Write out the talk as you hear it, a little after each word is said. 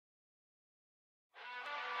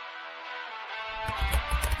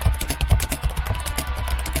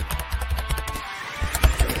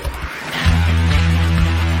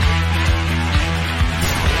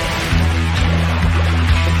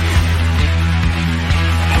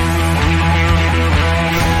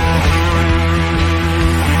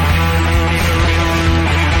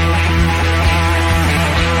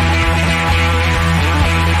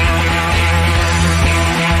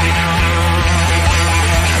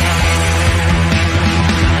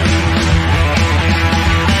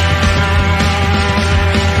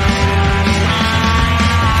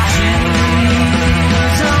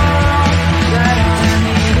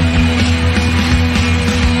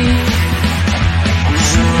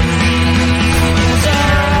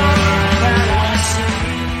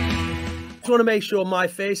want to make sure my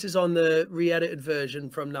face is on the re-edited version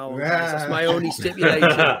from now on, guys. That's my only stipulation.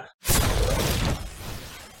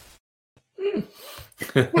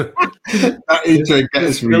 That intro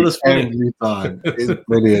gets me every time. It's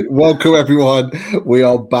brilliant. Welcome, everyone. We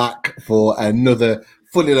are back for another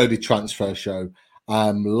fully loaded transfer show.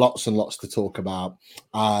 Lots and lots to talk about.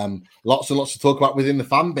 Lots and lots to talk about within the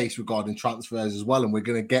fan base regarding transfers as well. And we're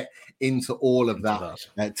going to get into all of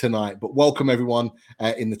that tonight. But welcome, everyone,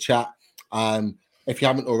 in the chat. If you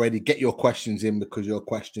haven't already, get your questions in because your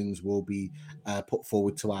questions will be put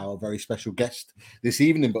forward to our very special guest this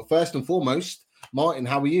evening. But first and foremost, Martin,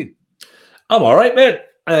 how are you? I'm all right, mate.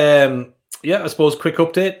 I suppose quick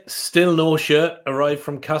update. Still no shirt arrived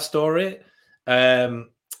from Castore. And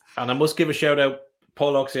I must give a shout out.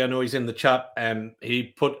 Paul Oxley, I know he's in the chat.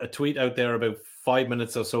 He put a tweet out there about 5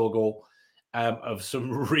 minutes or so ago of some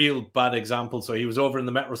real bad examples. So he was over in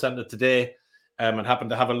the Metro Centre today and happened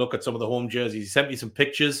to have a look at some of the home jerseys. He sent me some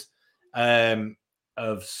pictures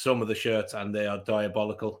of some of the shirts, and they are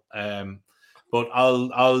diabolical. But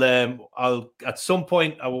I'll at some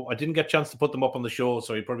point, I didn't get a chance to put them up on the show,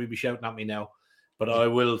 so he'll probably be shouting at me now. But I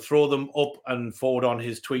will throw them up and forward on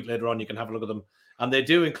his tweet later on. You can have a look at them. And they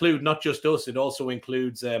do include not just us, it also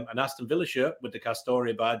includes an Aston Villa shirt with the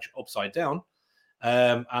Castore badge upside down,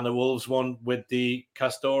 and a Wolves one with the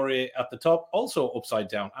Castore at the top, also upside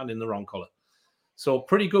down and in the wrong colour. So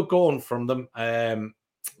pretty good going from them.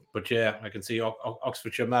 But yeah, I can see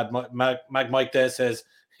Oxfordshire Mike there says,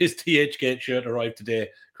 his TH Gate shirt arrived today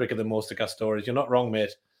quicker than most of Castore's. You're not wrong,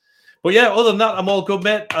 mate. But yeah, other than that, I'm all good,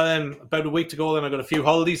 mate. About a week to go, then I've got a few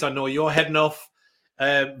holidays. I know you're heading off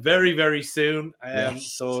very, very soon.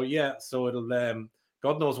 Yes. So it'll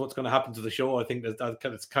God knows what's going to happen to the show. I think that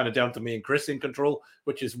it's kind of down to me and Chris in control,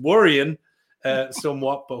 which is worrying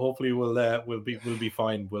somewhat. But hopefully we'll be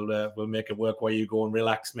fine. We'll make it work while you go and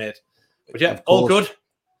relax, mate. But yeah, all good.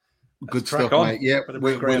 Good stuff, mate. Yeah,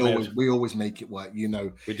 we always make it work. You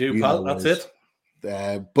know, we do, pal. That's it.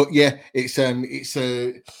 But yeah, it's an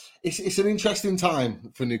interesting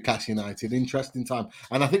time for Newcastle United. Interesting time,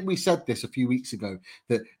 and I think we said this a few weeks ago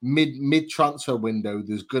that mid transfer window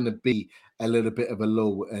there's going to be a little bit of a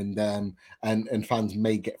lull, and fans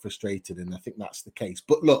may get frustrated, and I think that's the case.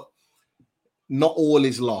 But look, not all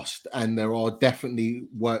is lost, and there are definitely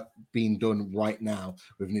work being done right now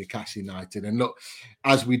with Newcastle United. And look,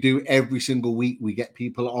 as we do every single week, we get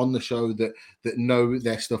people on the show that know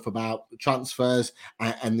their stuff about transfers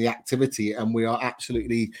and the activity. And we are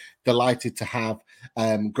absolutely delighted to have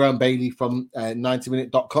Graeme Bailey from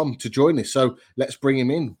 90minute.com to join us. So let's bring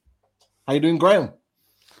him in. How you doing, Graeme?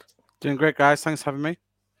 Doing great, guys. Thanks for having me.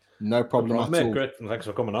 No problem at all. Great. Thanks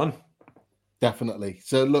for coming on. Definitely.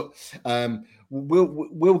 So look,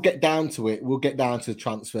 we'll get down to it. We'll get down to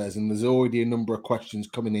transfers, and there's already a number of questions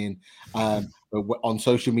coming in on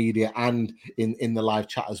social media and in the live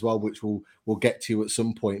chat as well, which we'll get to at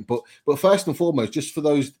some point. But first and foremost, just for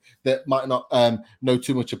those that might not know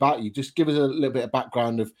too much about you, just give us a little bit of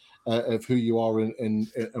background of who you are and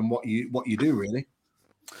what you do, really.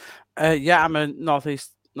 I'm a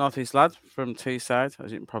northeast lad from Teesside,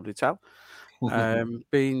 as you can probably tell.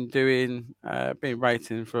 Been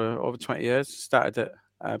writing for over 20 years. Started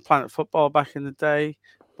at Planet Football back in the day,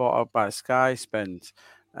 bought up by Sky, spent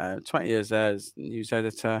 20 years there as news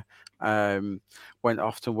editor. Went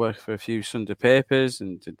off to work for a few Sunday papers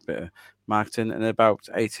and did a bit of marketing. And about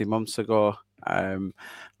 18 months ago,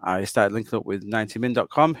 I started linking up with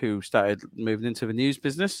 90min.com, who started moving into the news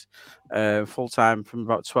business full time from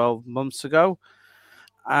about 12 months ago.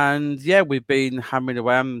 And yeah, we've been hammering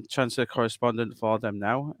away. I'm transfer correspondent for them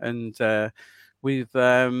now, and we've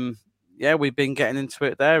been getting into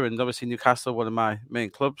it there. And obviously Newcastle, one of my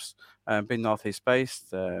main clubs, being northeast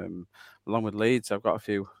based, along with Leeds. I've got a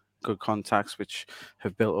few good contacts which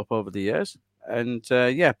have built up over the years. And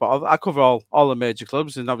but I cover all the major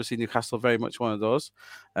clubs, and obviously Newcastle very much one of those.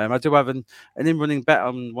 I do have an in-running bet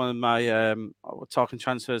on one of my Talking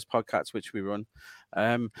Transfers podcasts, which we run.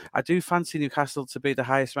 I do fancy Newcastle to be the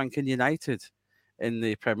highest ranking United in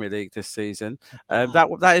the Premier League this season.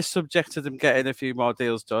 That is subject to them getting a few more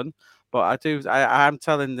deals done. But I am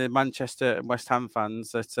telling the Manchester and West Ham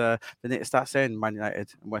fans that they need to start saying Man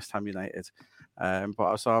United and West Ham United. But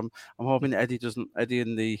also I'm hoping Eddie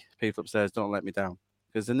and the people upstairs don't let me down,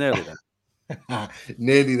 because they're nearly there.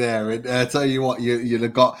 Nearly there. And I tell you what, you'd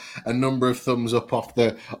have got a number of thumbs up off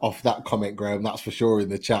that comment, Graeme. That's for sure in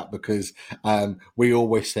the chat, because we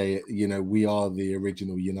always say it. You know, we are the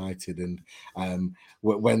original United, and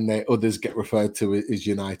when the others get referred to as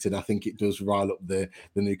United. I think it does rile up the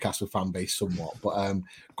Newcastle fan base somewhat. But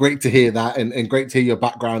great to hear that, and great to hear your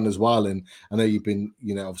background as well. And I know you've been,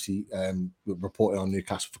 obviously reporting on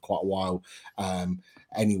Newcastle for quite a while.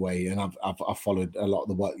 Anyway, and I've followed a lot of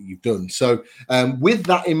the work that you've done. So with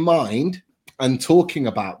that in mind, and talking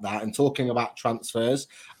about that, and talking about transfers,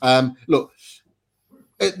 look,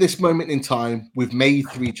 at this moment in time, we've made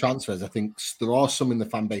 3 transfers. I think there are some in the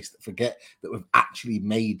fan base that forget that we've actually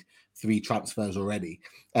made 3 transfers already.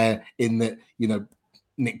 In that,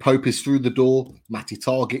 Nick Pope is through the door, Matty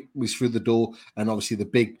Targett was through the door, and obviously the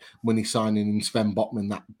big money signing in Sven Botman,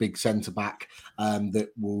 that big centre back that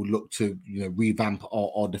will look to revamp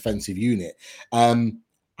our defensive unit.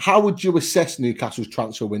 How would you assess Newcastle's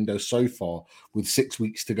transfer window so far with 6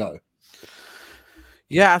 weeks to go?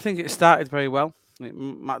 Yeah, I think it started very well.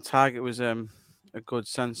 Matt Targett was a good,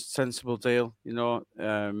 sensible deal. You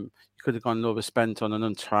could have gone overspent on an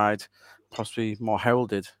untried, possibly more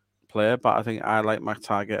heralded player, but I think I like Matt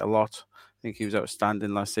Targett a lot. I think he was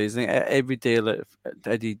outstanding last season. Every deal that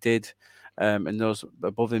Eddie did and those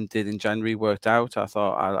above him did in January worked out. I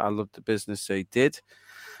thought I loved the business he did.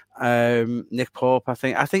 Nick Pope, I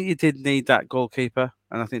think you did need that goalkeeper,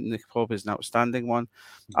 and I think Nick Pope is an outstanding one.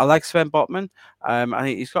 I like Sven Botman. I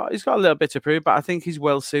think he's got a little bit to prove, but I think he's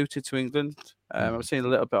well suited to England. I've seen a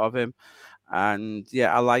little bit of him, and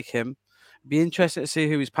yeah, I like him. Be interested to see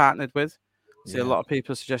who he's partnered with. See a lot of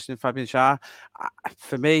people suggesting Fabian Schär.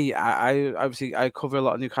 For me, I obviously cover a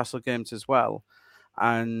lot of Newcastle games as well.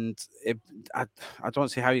 And I don't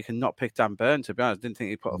see how you can not pick Dan Burn, to be honest. I didn't think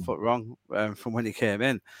he put a foot wrong from when he came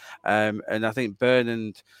in. And I think Burn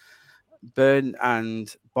and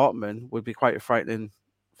Botman would be quite a frightening,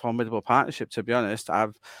 formidable partnership, to be honest. I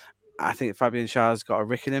think Fabian Schär's got a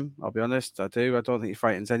rick in him, I'll be honest. I do. I don't think he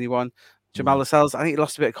frightens anyone. Jamal Lascelles, I think he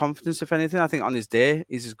lost a bit of confidence, if anything. I think on his day,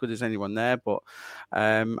 he's as good as anyone there. But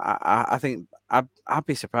I think I'd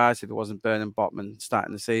be surprised if it wasn't Burn and Botman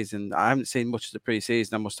starting the season. I haven't seen much of the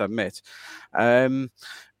pre-season, I must admit. And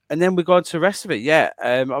then we go on to the rest of it. Yeah,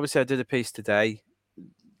 obviously I did a piece today.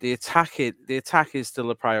 The attack is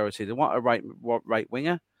still a priority. They want a right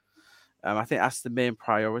winger. I think that's the main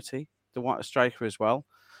priority. They want a striker as well.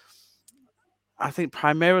 I think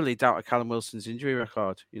primarily down to Callum Wilson's injury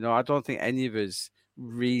record. I don't think any of us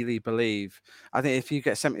really believe. I think if you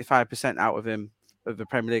get 75% out of him of the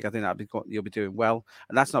Premier League, I think you'll be doing well.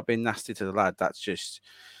 And that's not being nasty to the lad. That's just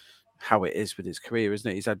how it is with his career, isn't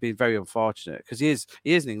it? He's been very unfortunate because he is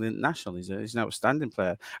an England national. He's an outstanding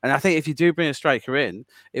player. And I think if you do bring a striker in,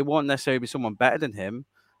 it won't necessarily be someone better than him,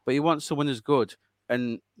 but you want someone as good.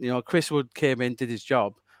 And Chris Wood came in, did his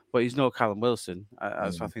job, but he's no Callum Wilson,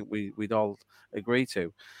 as I think we'd all agree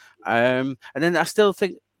to. And then I still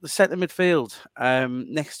think the centre midfield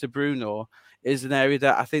next to Bruno is an area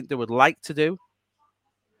that I think they would like to do,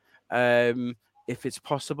 if it's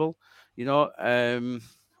possible.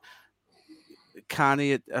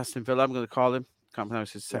 Carney at Aston Villa, I'm going to call him. Can't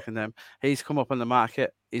pronounce his second name. He's come up on the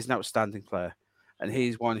market. He's an outstanding player. And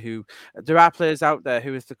he's one who... There are players out there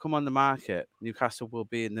who, if they come on the market, Newcastle will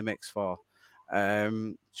be in the mix for.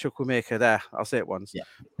 Chukwuemeka there. I'll say it once.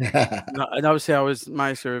 Yeah. And obviously, I was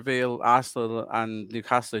managed to reveal Arsenal and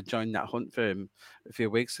Newcastle joined that hunt for him a few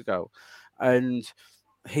weeks ago. And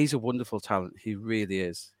he's a wonderful talent. He really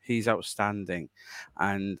is. He's outstanding.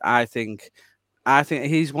 And I think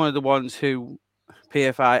he's one of the ones who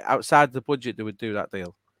PFI, outside the budget, they would do that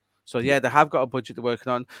deal. So, yeah, they have got a budget they're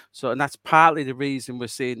working on. So, and that's partly the reason we're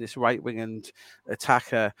seeing this right wing and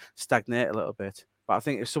attacker stagnate a little bit. But I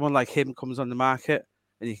think if someone like him comes on the market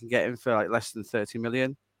and you can get him for like less than 30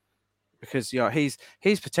 million, because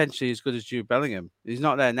he's potentially as good as Jude Bellingham. He's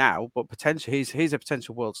not there now, but potentially he's a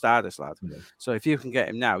potential world star, this lad. Yeah. So if you can get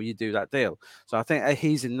him now, you do that deal. So I think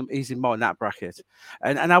he's in more in that bracket.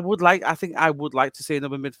 And I would like to see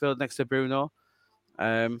another midfield next to Bruno.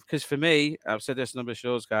 Because for me, I've said this a number of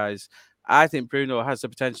shows, guys, I think Bruno has the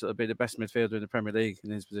potential to be the best midfielder in the Premier League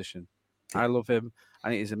in his position. I love him. I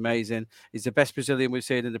think he's amazing. He's the best Brazilian we've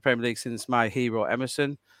seen in the Premier League since my hero,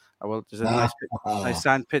 Emerson. There's a nice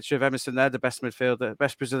signed picture of Emerson there, the best midfielder,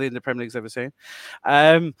 best Brazilian the Premier League's ever seen.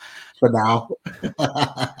 For now.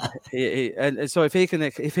 And so if he can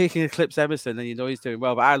eclipse Emerson, then he's doing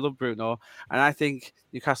well. But I love Bruno, and I think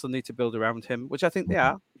Newcastle need to build around him, which I think they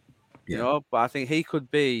are. But I think he could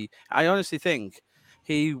be. I honestly think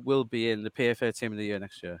he will be in the PFA Team of the Year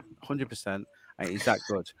next year, 100%. He's that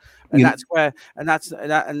good, and that's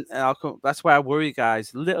where I worry,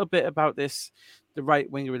 guys, a little bit about this. The right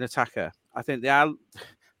winger and attacker. I think they're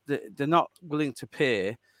not willing to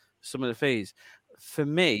pay some of the fees. For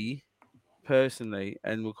me, personally,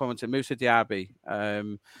 and we'll come on to Moussa Diaby,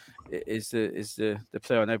 is the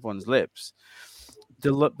player on everyone's lips. They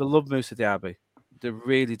love Moussa Diaby. They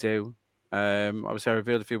really do. Obviously, I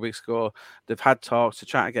revealed a few weeks ago they've had talks to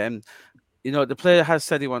try to get him. The player has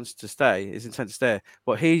said he wants to stay, his intent to stay,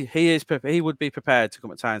 but he would be prepared to come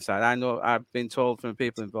to Tyneside. I know, I've been told from the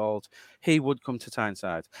people involved, he would come to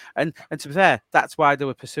Tyneside, and to be fair, that's why they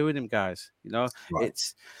were pursuing him, guys.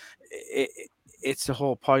 Right. It's the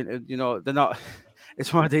whole point of, they're not.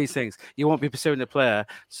 It's one of these things. You won't be pursuing a player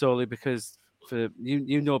solely because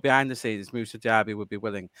behind the scenes, Moussa Diaby would be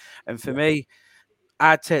willing, and for me,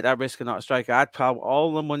 I'd take that risk and not a striker. I'd put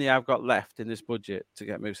all the money I've got left in this budget to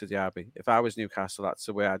get Moussa Diaby. If I was Newcastle, that's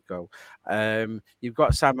the way I'd go. You've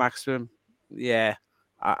got Sam Maximin. Yeah,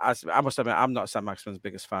 I must admit, I'm not Sam Maximin's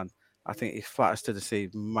biggest fan. I think he flatters to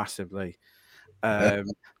deceive massively.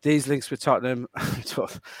 These links with Tottenham,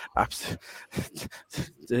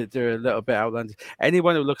 they're a little bit outlandish.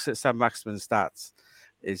 Anyone who looks at Sam Maximin's stats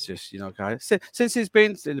is just, guys. Since he's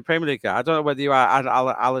been in the Premier League, I don't know whether you are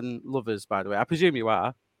Alan lovers, by the way. I presume you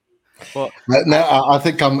are. But no, I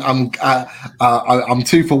think I'm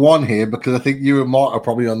 2 for 1 here, because I think you and Mark are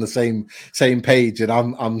probably on the same page, and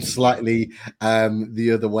I'm slightly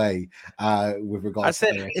the other way with regards to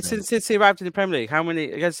ASM. Since he arrived in the Premier League, how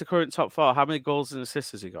many against the current top 4? How many goals and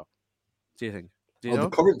assists has he got? Do you think? Do you know?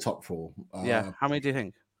 The current top 4? Yeah. How many do you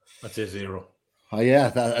think? I'd say 0.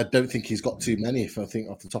 Yeah, I don't think he's got too many. If I think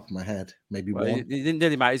off the top of my head, maybe 1. It didn't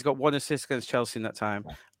really matter. He's got 1 assist against Chelsea in that time,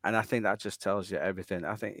 and I think that just tells you everything.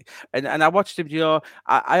 I think, and I watched him.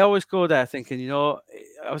 I always go there thinking,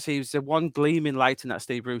 obviously he was the one gleaming light in that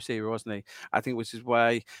Steve Bruce era, wasn't he? I think, which is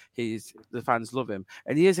why the fans love him,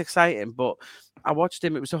 and he is exciting. But I watched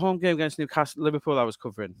him. It was a home game against Liverpool I was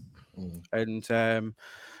covering, and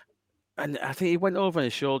I think he went over on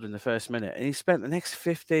his shoulder in the first minute, and he spent the next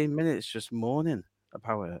 15 minutes just moaning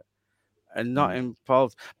about it and not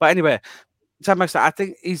involved. But anyway, Sam Maximin, I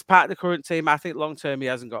think he's part of the current team. I think long term he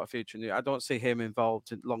hasn't got a future. I don't see him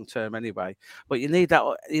involved in long term anyway. But you need that.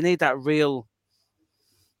 You need that real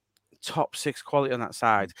top 6 quality on that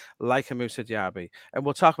side, like a Moussa Diaby. And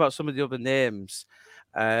we'll talk about some of the other names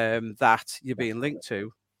that you're being linked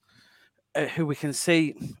to, who we can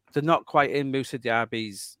see they're not quite in Moussa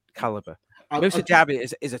Diaby's caliber. Moussa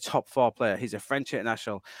Diaby is a top 4 player. He's a French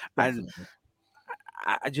international, definitely.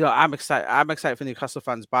 And I'm excited. I'm excited for Newcastle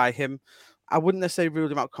fans by him. I wouldn't necessarily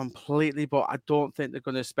rule him out completely, but I don't think they're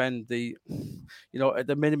going to spend at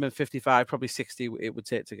the minimum 55, probably 60 it would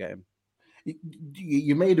take to get him.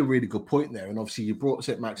 You made a really good point there, and obviously you brought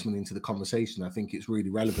St. Maximin into the conversation. I think it's really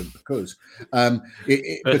relevant because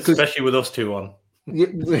especially with us 2 on.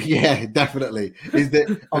 Yeah, definitely. Is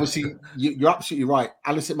that obviously you're absolutely right.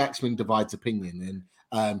 Alan St. Maximin divides opinion,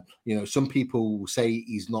 and some people will say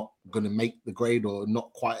he's not going to make the grade or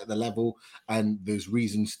not quite at the level, and there's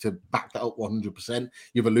reasons to back that up 100%.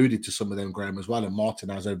 You've alluded to some of them, Graeme, as well, and Martin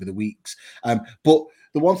has over the weeks. But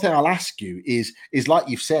the one thing I'll ask you is like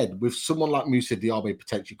you've said, with someone like Moussa Diaby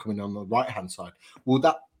potentially coming on the right-hand side, will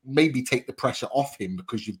that maybe take the pressure off him,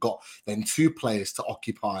 because you've got then 2 players to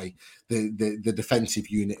occupy the defensive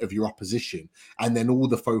unit of your opposition, and then all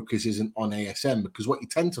the focus isn't on ASM? Because what you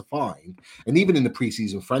tend to find, and even in the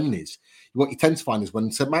preseason friendlies, what you tend to find is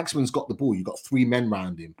when St. Maximin's got the ball, you've got 3 men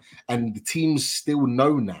around him, and the teams still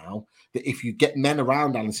know now that if you get men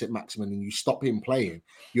around Alan St. Maximin and you stop him playing,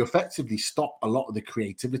 you effectively stop a lot of the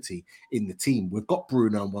creativity in the team. We've got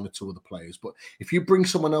Bruno and 1 or 2 other players, but if you bring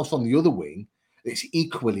someone else on the other wing, it's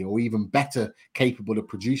equally or even better capable of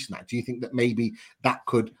producing that. Do you think that maybe that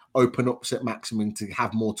could open up St. Maximin to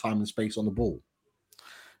have more time and space on the ball?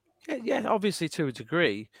 Yeah, obviously to a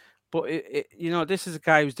degree. But, this is a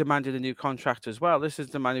guy who's demanded a new contract as well. This is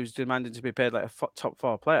the man who's demanding to be paid like a top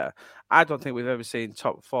 4 player. I don't think we've ever seen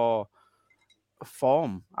top 4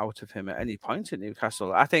 form out of him at any point at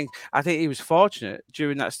Newcastle. I think he was fortunate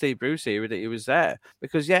during that Steve Bruce era that he was there,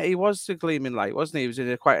 because he was the gleaming light, wasn't he? He was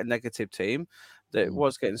in quite a negative team that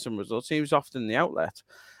was getting some results. He was often the outlet.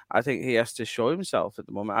 I think he has to show himself at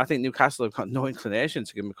the moment. I think Newcastle have got no inclination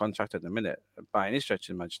to give him a contract at the minute by any stretch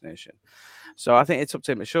of imagination. So I think it's up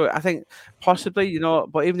to him to show it. I think possibly,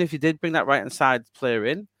 but even if you did bring that right-hand side player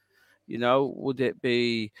in, would it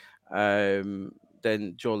be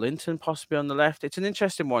then Joe Linton possibly on the left? It's an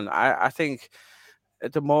interesting one. I think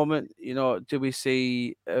at the moment, do we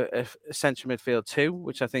see a central midfield 2,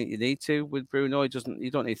 which I think you need to with Bruno? You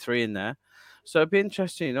don't need 3 in there. So it'd be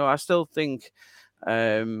interesting. I still think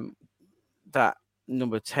that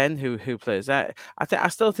number 10 who plays that. I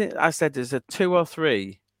still think I said there's a 2 or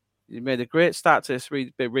 3. You made a great start to this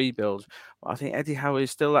rebuild. I think Eddie Howe is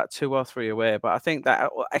still at 2 or 3 away, but I think that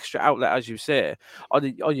extra outlet, as you say, or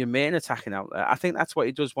your main attacking outlet, I think that's what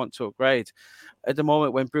he does want to upgrade. At the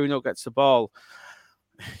moment, when Bruno gets the ball,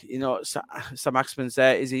 Sam Maximin's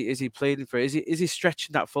there. Is he pleading for it? Is he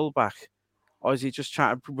stretching that fullback, or is he just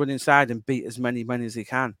trying to run inside and beat as many men as he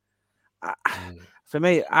can? For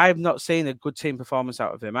me, I've not seen a good team performance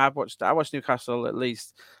out of him. I watched Newcastle at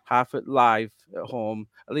least half at live at home,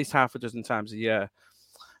 at least half a dozen times a year,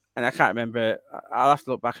 and I can't remember. I'll have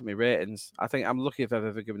to look back at my ratings. I think I'm lucky if I've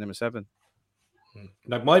ever given him a 7.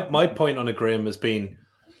 Like my point on a Graeme has been,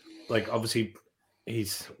 like, obviously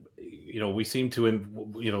he's, we seem to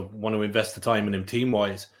want to invest the time in him team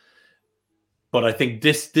wise, but I think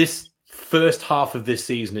this first half of this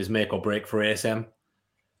season is make or break for ASM.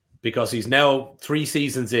 Because he's now 3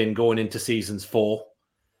 seasons in, going into seasons 4,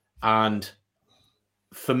 and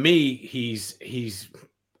for me,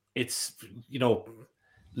 it's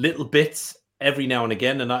little bits every now and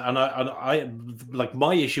again, and I like,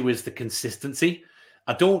 my issue is the consistency.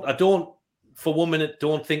 I don't for 1 minute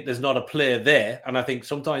don't think there's not a player there, and I think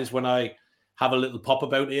sometimes when I have a little pop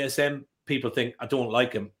about ASM, people think I don't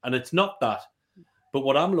like him, and it's not that. But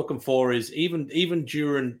what I'm looking for is even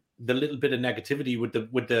during the little bit of negativity with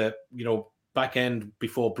the back end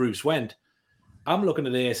before Bruce went, I'm looking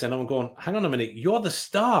at this and I'm going, hang on a minute, you're the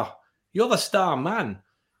star man.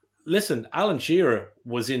 Listen, Alan Shearer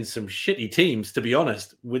was in some shitty teams, to be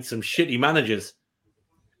honest, with some shitty managers,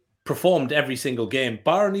 performed every single game,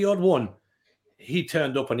 barring the odd one. He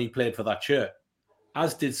turned up and he played for that shirt,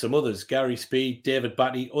 as did some others, Gary Speed, David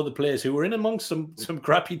Batty, other players who were in amongst some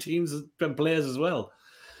crappy teams and players as well.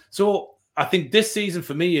 So I think this season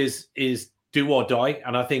for me is do or die.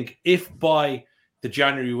 And I think if by the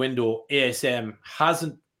January window, ASM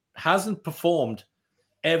hasn't performed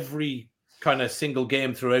every kind of single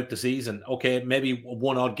game throughout the season, okay, maybe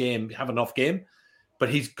one odd game, have an off game, but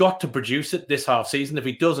he's got to produce it this half season. If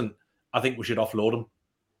he doesn't, I think we should offload him,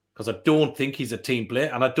 because I don't think he's a team player.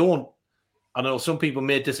 And I know some people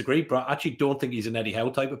may disagree, but I actually don't think he's an Eddie Howe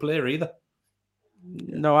type of player either.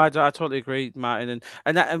 No, I totally agree, Martin.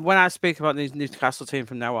 And when I speak about this Newcastle team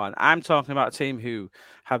from now on, I'm talking about a team who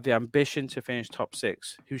have the ambition to finish top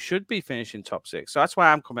 6, who should be finishing top 6. So that's where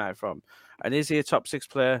I'm coming out from. And is he a top 6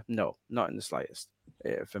 player? No, not in the slightest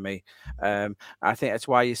for me. I think that's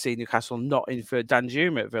why you see Newcastle not in for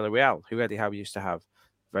Danjuma at Villarreal, who Eddie Howe used to have.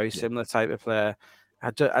 Very similar type of player.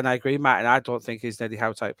 And I agree, Martin, I don't think he's an Eddie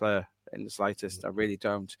Howe type player in the slightest. I really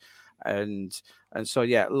don't. And so,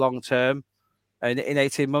 yeah, long term, in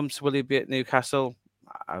 18 months, will he be at Newcastle?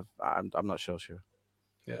 I'm not sure.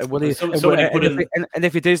 Yeah. Will he? And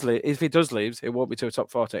if he does leave, it won't be to a top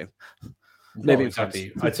 14. Maybe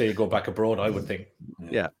exactly. I'd say you go back abroad, I would think.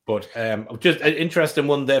 Yeah. But just an interesting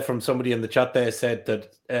one there from somebody in the chat there said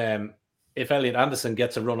that if Elliot Anderson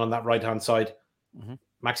gets a run on that right-hand side,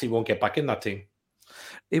 Maxi won't get back in that team.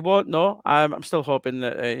 He won't, no. I'm still hoping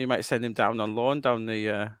that you might send him down on loan down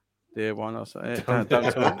the one or something.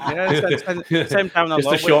 Send him down on just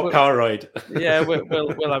loan. A short car ride. Yeah,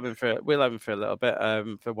 we'll have him for a little bit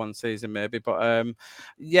for one season maybe. But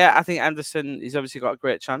I think Anderson, he's obviously got a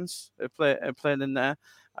great chance of playing in there.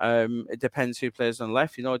 It depends who plays on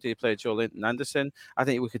left. Do you play Joe Linton Anderson? I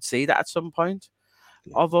think we could see that at some point.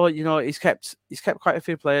 Yeah. Although he's kept quite a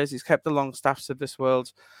few players. He's kept the long staffs of this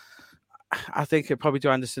world. I think it'd probably do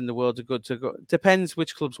Anderson the world of good to go. Depends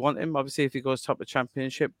which clubs want him. Obviously, if he goes top of the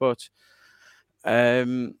Championship, but I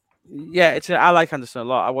like Anderson a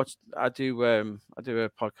lot. I do a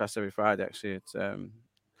podcast every Friday. Actually, it's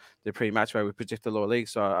the pre-match where we predict the lower league.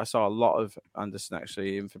 So I saw a lot of Anderson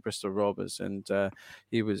actually in for Bristol Rovers, and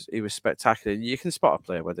he was spectacular. You can spot a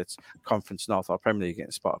player, whether it's Conference North or Premier League, you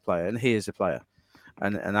can spot a player, and he is a player.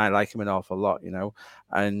 And I like him an awful lot,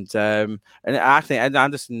 And I think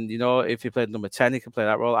Anderson, if he played number 10, he could play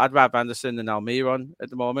that role. I'd rather Anderson than Almiron at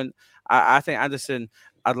the moment. I think Anderson,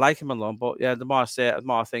 I'd like him alone, but yeah, the more I say it, the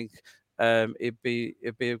more I think it'd be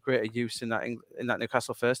of greater use in that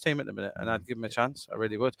Newcastle first team at the minute, and I'd give him a chance. I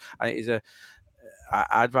really would. I think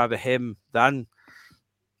I'd rather him than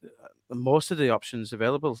most of the options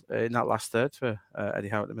available in that last third for Eddie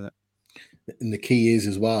Howe at the minute. And the key is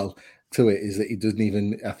as well to it is that he doesn't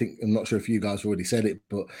even, I'm not sure if you guys already said it,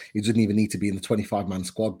 but he doesn't even need to be in the 25-man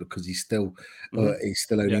squad because he's still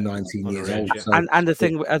only 19 years old. Yeah. So, and the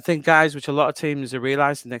thing, I think, guys, which a lot of teams are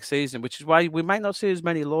realising next season, which is why we might not see as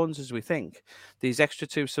many loans as we think, these extra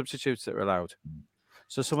 2 substitutes that are allowed.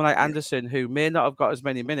 So someone like Anderson, who may not have got as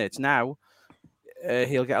many minutes now,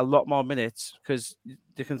 he'll get a lot more minutes because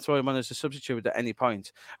they can throw him on as a substitute at any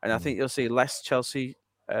point. And I think you'll see less Chelsea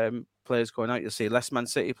players going out. You'll see less Man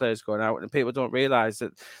City players going out, and people don't realise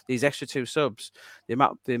that these extra 2 subs,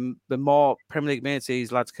 the more Premier League minutes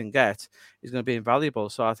these lads can get, is going to be invaluable.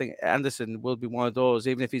 So I think Anderson will be one of those,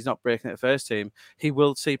 even if he's not breaking it first team, he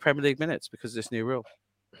will see Premier League minutes because of this new rule.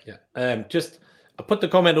 Yeah. I put the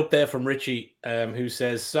comment up there from Richie, who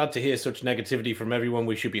says, sad to hear such negativity from everyone.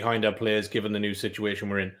 We should be behind our players given the new situation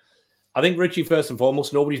we're in. I think, Richie, first and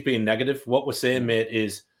foremost, nobody's being negative. What we're saying, mate,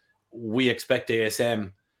 is we expect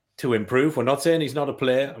ASM to improve. We're not saying he's not a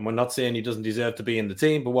player, and we're not saying he doesn't deserve to be in the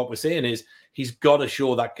team, but what we're saying is he's got to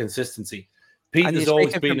show that consistency. Pete has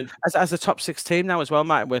always been as a top 6 team now as well,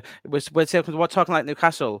 Mike. We're talking like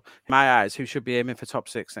Newcastle, in my eyes, who should be aiming for top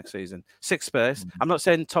 6 next season. 6th place. I'm not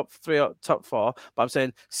saying top 3 or top 4, but I'm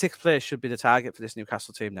saying 6th place should be the target for this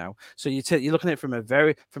Newcastle team now. So you're looking at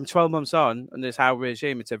it from 12 months on, and this Howe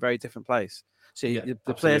regime, it's a very different place. So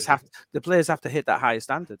the players have to hit that higher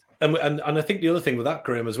standard. And I think the other thing with that,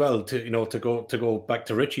 Graeme, as well, to go back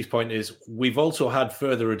to Richie's point, is we've also had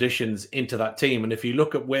further additions into that team. And if you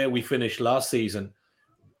look at where we finished last season,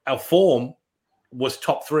 our form was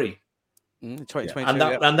top 3.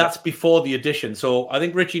 2022, and that's before the addition. So I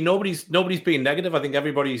think, Richie, nobody's being negative. I think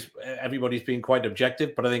everybody's being quite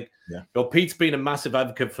objective. But I think Pete's been a massive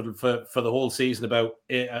advocate for the whole season about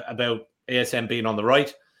ASM being on the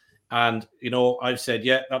right. And, I've said,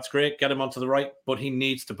 yeah, that's great. Get him onto the right, but he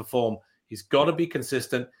needs to perform. He's got to be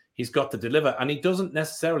consistent. He's got to deliver. And he doesn't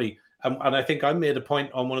necessarily. And I think I made a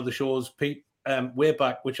point on one of the shows, Pete, way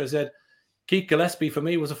back, which I said, Keith Gillespie, for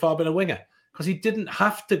me, was a far better winger because he didn't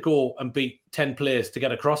have to go and beat 10 players to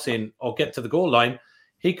get a cross in or get to the goal line.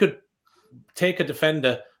 He could take a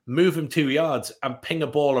defender, move him 2 yards and ping a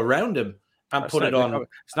ball around him. And put it on.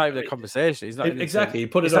 It's not even a conversation. He's not exactly. He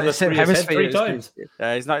put it on the same hemisphere 3 times.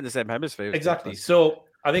 He's not in the same hemisphere. Exactly. So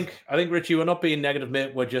I think Richie, we're not being negative,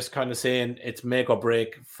 mate. We're just kind of saying it's make or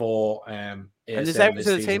break for ASM. And there's areas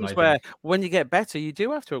of the teams where when you get better, you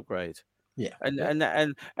do have to upgrade. Yeah. And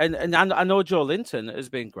I know Joe Linton has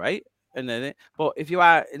been great, but if you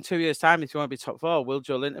are in 2 years' time, if you want to be top 4, will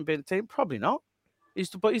Joe Linton be in the team? Probably not.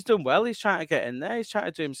 But he's done well. He's trying to get in there. He's trying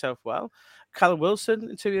to do himself well. Callum Wilson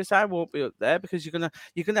in 2 years' time won't be up there because you're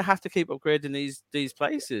gonna have to keep upgrading these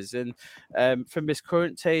places. And from this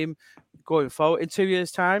current team going forward in 2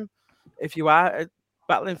 years' time, if you are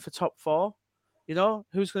battling for top 4,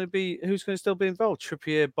 who's going to still be involved?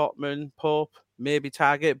 Trippier, Botman, Pope, maybe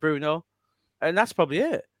Target, Bruno, and that's probably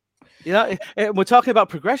it. We're talking about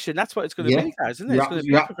progression. That's what it's going to be, guys, isn't it? It's going to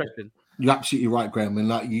be progression. You're absolutely right, Graeme. And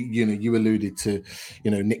like you alluded to,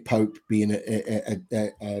 Nick Pope being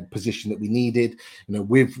a position that we needed.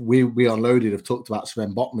 We Unloaded have talked about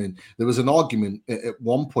Sven Botman. There was an argument at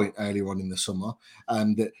one point earlier on in the summer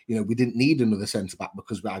that we didn't need another centre back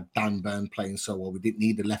because we had Dan Burn playing so well. We didn't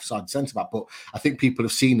need a left side centre back. But I think people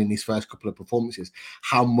have seen in his first couple of performances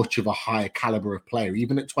how much of a higher calibre of player,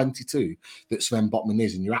 even at 22, that Sven Botman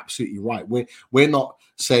is. And you're absolutely right. We're not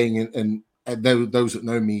saying and those that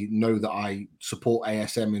know me know that I support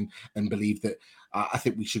ASM and believe that I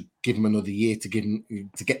think we should give him another year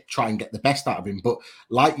to try and get the best out of him. But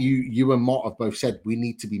like you and Mott have both said, we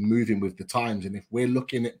need to be moving with the times. And if we're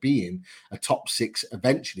looking at being a top 6,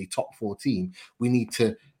 eventually top 4 team, we need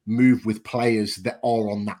to move with players that are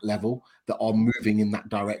on that level, that are moving in that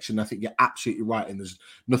direction. I think you're absolutely right, and there's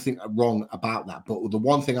nothing wrong about that. But the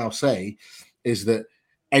one thing I'll say is that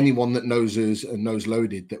anyone that knows us and knows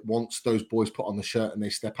Loaded, that once those boys put on the shirt and they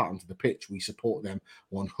step out onto the pitch, we support them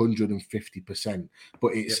 150%.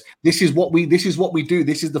 But this is what we do.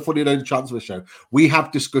 This is the Fully Loaded Transfer Show. We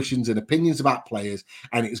have discussions and opinions about players,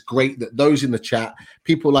 and it's great that those in the chat,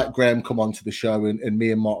 people like Graeme, come onto the show, and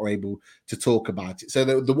me and Mark are able to talk about it. So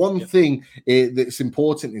the one thing that's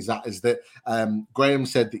important is that Graeme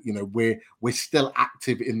said that we're still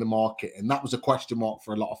active in the market, and that was a question mark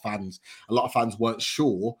for a lot of fans. A lot of fans weren't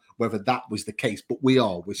sure whether that was the case, but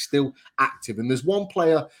we're still active. And there's one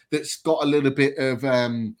player that's got a little bit of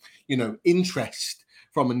interest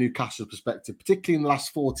from a Newcastle perspective, particularly in the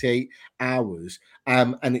last 48 hours,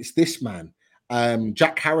 and it's this man,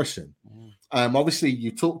 Jack Harrison. Obviously,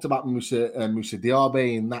 you talked about Moussa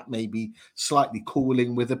Diaby, and that may be slightly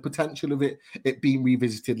cooling with the potential of it being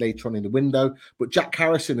revisited later on in the window. But Jack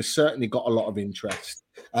Harrison has certainly got a lot of interest.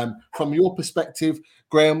 From your perspective,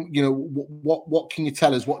 Graeme, what can you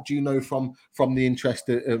tell us? What do you know from the interest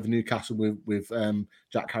of Newcastle with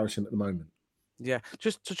Jack Harrison at the moment? Yeah,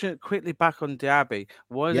 just touching quickly back on Diaby,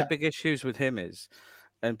 one of the big issues with him is,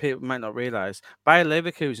 and people might not realise, Bayer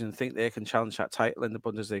Leverkusen think they can challenge that title in the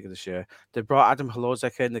Bundesliga this year. They brought Adam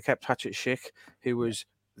Holozek in, they kept Patrick Schick, who was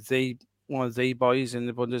one of the boys in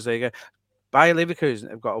the Bundesliga. Bayer Leverkusen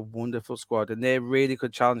have got a wonderful squad, and they really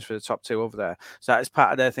could challenge for the top 2 over there. So that is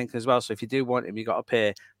part of their thinking as well. So if you do want him, you got to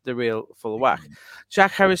pay the real full whack.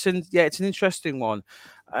 Jack Harrison, yeah, it's an interesting one.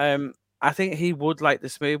 I think he would like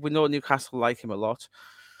this move. We know Newcastle like him a lot.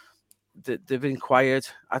 They've inquired.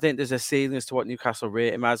 I think there's a ceiling as to what Newcastle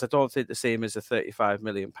rate him as. I don't think the same as a £35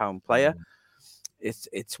 million player.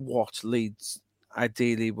 It's what Leeds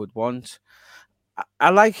ideally would want. I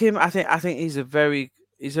like him. I think he's a very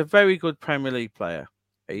good Premier League player.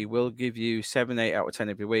 He will give you 7, 8 out of 10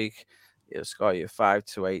 every week. He'll score you 5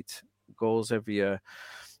 to 8 goals every year.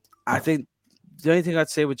 I think the only thing I'd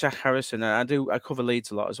say with Jack Harrison, and I cover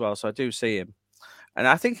Leeds a lot as well, so I do see him. And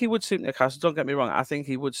I think he would suit Newcastle. Don't get me wrong. I think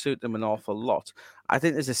he would suit them an awful lot. I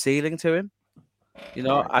think there's a ceiling to him.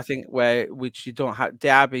 I think which you don't have.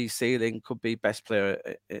 Diaby's ceiling could be best player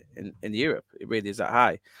in Europe. It really is that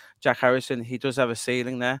high. Jack Harrison, he does have a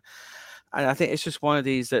ceiling there. And I think it's just one of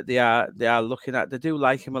these that they are looking at. They do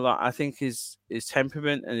like him a lot. I think his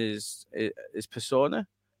temperament and his persona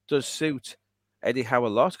does suit Eddie Howe a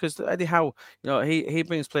lot, because Eddie Howe, he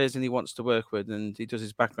brings players in he wants to work with, and he does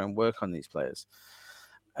his background work on these players.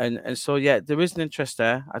 And so, yeah, there is an interest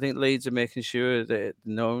there. I think Leeds are making sure that they're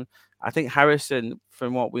known. I think Harrison,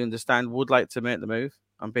 from what we understand, would like to make the move.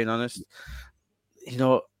 I'm being honest.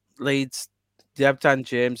 Leeds, they have Dan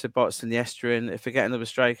James, they bought Siniestra in. If they get another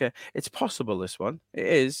striker, it's possible, this one. It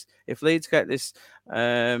is. If Leeds get this,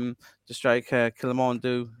 the striker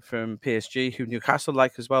Kilimandu from PSG, who Newcastle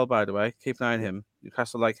like as well, by the way. Keep an eye on him.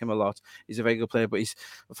 Newcastle like him a lot. He's a very good player, but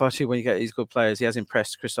unfortunately, when you get these good players, he has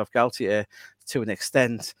impressed Christophe Galtier to an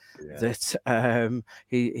extent that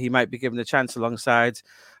he might be given a chance alongside.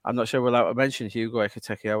 I'm not sure we're allowed to mention Hugo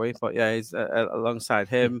Ekitike, are we? But yeah, he's alongside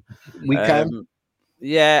him. We can.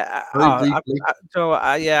 Yeah,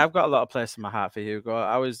 I've got a lot of place in my heart for Hugo.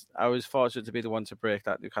 I was fortunate to be the one to break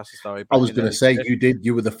that Newcastle story. I was going to say you did.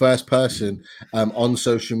 You were the first person on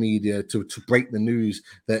social media to break the news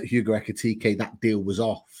that Hugo Ekitike, that deal was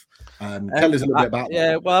off. Tell us a little bit about that.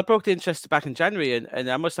 Yeah, well, I broke the interest back in January, and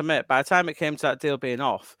I must admit, by the time it came to that deal being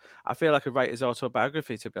off, I feel like I could write his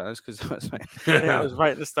autobiography, to be honest, because I was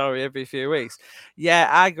writing the story every few weeks. Yeah,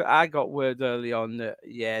 I got word early on that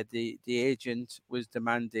the agent was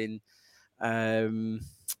demanding bits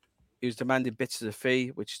of the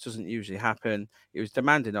fee, which doesn't usually happen. He was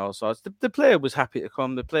demanding all sorts. The player was happy to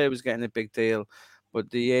come. The player was getting a big deal, but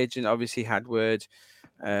the agent obviously had word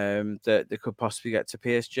that they could possibly get to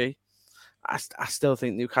PSG. I still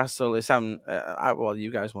think Newcastle is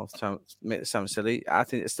you guys want to make it sound silly. I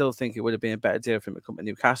still think it would have been a better deal for him to come to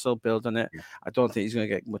Newcastle, build on it. Yeah. I don't think he's going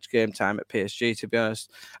to get much game time at PSG, to be honest.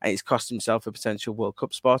 And he's cost himself a potential World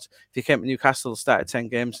Cup spot. If he came to Newcastle, started 10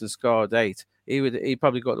 games and scored 8, he'd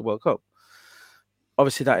probably got the World Cup.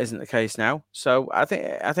 Obviously, that isn't the case now. So I think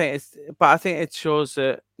it shows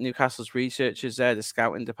that Newcastle's researchers there, the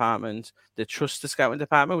scouting department, they trust the scouting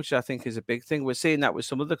department, which I think is a big thing. We're seeing that with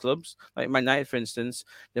some other clubs, like Man United, for instance.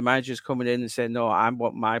 The manager's coming in and saying, "No, I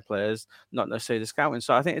want my players, not necessarily the scouting."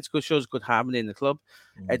 So I think shows good harmony in the club.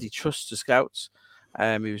 Eddie trusts the scouts.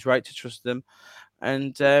 He was right to trust them.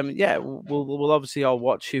 And we'll obviously all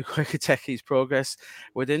watch Hugo Ekiteke's progress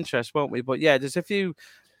with interest, won't we? But yeah, there's a few.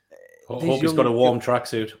 I hope he's got a warm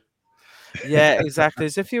tracksuit. Yeah, exactly.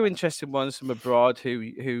 There's a few interesting ones from abroad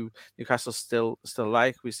who Newcastle still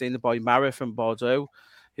like. We've seen the boy Mara from Bordeaux,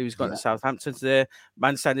 who's gone to Southampton today. My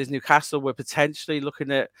understanding is Newcastle were potentially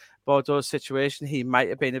looking at Bordeaux's situation. He might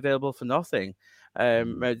have been available for nothing.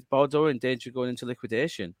 Bordeaux in danger of going into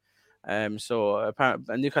liquidation. So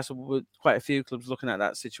apparently Newcastle were quite a few clubs looking at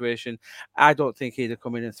that situation. I don't think he'd have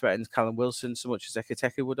come in and threatened Callum Wilson so much as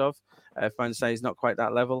Ekitike would have. If I understand, he's not quite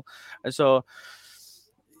that level. And so,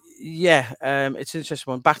 it's an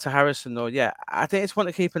interesting one. Back to Harrison, though. Yeah, I think it's one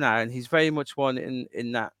to keep an eye on. He's very much one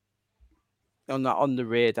in that on the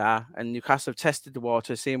radar. And Newcastle have tested the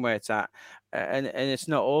water, seeing where it's at, and it's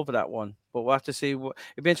not over that one. But we'll have to see.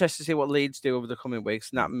 It'd be interesting to see what Leeds do over the coming weeks,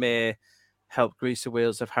 and that may help grease the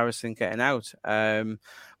wheels of Harrison getting out.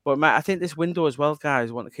 But Matt, I think this window as well, guys,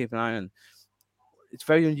 I want to keep an eye on. It's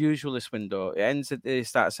very unusual, this window. It ends at the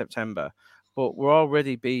start of September, but we're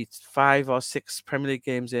already 5 or 6 Premier League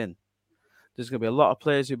games in. There's going to be a lot of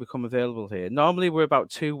players who become available here. Normally, we're about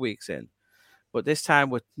 2 weeks in, but this time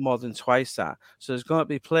we're more than twice that. So there's going to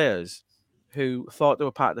be players who thought they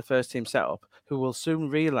were part of the first team setup who will soon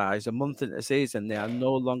realise a month into the season they are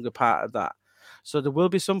no longer part of that. So there will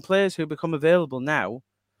be some players who become available now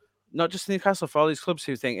not just Newcastle, for all these clubs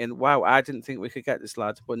who are thinking, wow, I didn't think we could get this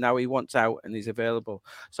lad, but now he wants out and he's available.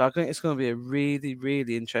 So I think it's going to be a really,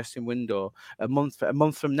 really interesting window. A month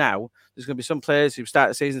from now, there's going to be some players who start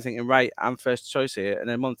the season thinking, right, I'm first choice here, and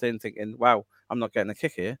then a month in thinking, wow, I'm not getting a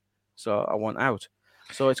kick here, so I want out.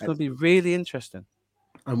 So it's going to be really interesting.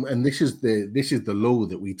 And this is the lull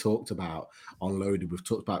that we talked about on Loaded. We've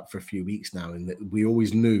talked about for a few weeks now, and that we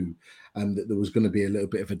always knew that there was going to be a little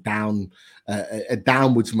bit of a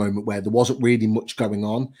downwards moment where there wasn't really much going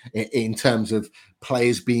on in terms of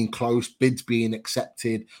players being close, bids being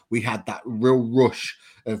accepted. We had that real rush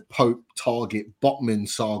of Pope, Target, Botman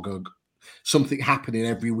saga. Something happening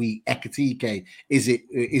every week. Ekatike, is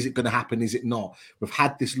it going to happen? Is it not? We've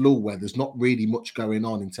had this lull where there's not really much going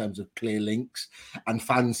on in terms of clear links, and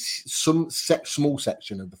fans, small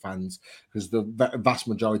section of the fans, because the vast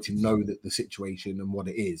majority know that the situation and what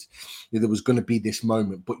it is. There was going to be this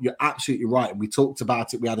moment, but you're absolutely right. And we talked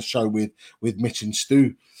about it. We had a show with Mitch and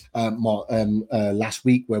Stu last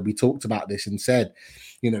week where we talked about this and said,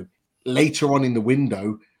 later on in the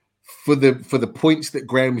window, for the points that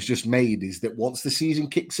Graeme has just made, is that once the season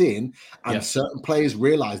kicks in and certain players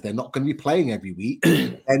realize they're not going to be playing every week,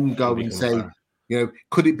 then go and say,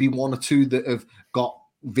 could it be one or two that have got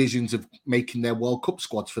visions of making their World Cup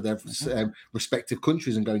squads for their respective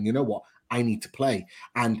countries and going, you know what, I need to play.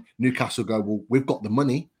 And Newcastle go, well, we've got the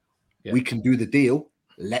money, we can do the deal,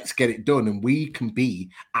 let's get it done, and we can be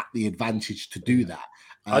at the advantage to do that.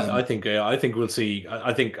 I think we'll see.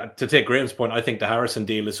 I think, to take Graham's point, I think the Harrison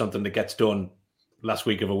deal is something that gets done last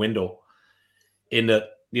week of a window. In that,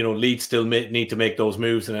 Leeds still need to make those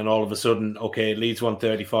moves, and then all of a sudden, okay, Leeds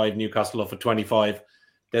 135, Newcastle offer 25.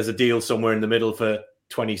 There's a deal somewhere in the middle for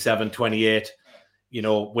 27, 28.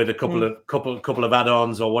 With a couple of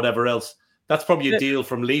add-ons or whatever else. That's probably a deal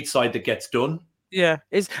from Leeds side that gets done. Yeah,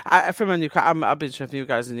 from a Newcastle, I've been interested from you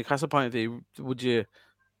guys in Newcastle point of view.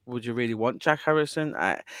 Would you really want Jack Harrison?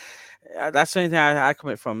 That's the only thing I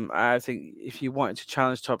come from. I think if you wanted to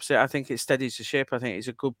challenge top six, I think it steadies the ship. I think he's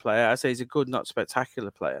a good player. I say he's a good, not spectacular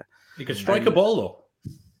player. He can strike a ball, though.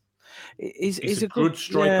 He's a good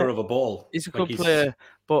striker of a ball. He's a good player,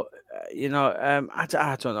 but I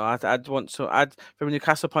don't know. I'd want to. From a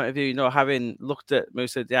Newcastle point of view, having looked at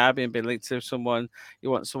Moussa Diaby and been linked to someone, you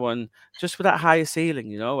want someone just with that higher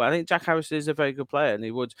ceiling. I think Jack Harrison is a very good player, and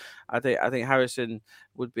he would. I think Harrison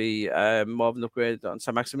would be more of an upgrade on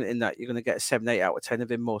Sam Maximin in that you're going to get 7, 8 out of 10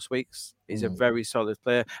 of him most weeks. He's a very solid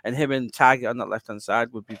player, and him and Target on that left hand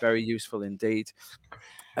side would be very useful indeed.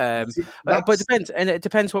 But it depends, and it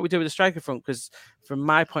depends what we do with the striker front. Because from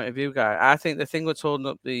my point of view, guy, I think the thing that's holding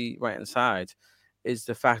up the right hand side is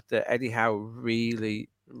the fact that Eddie Howe really,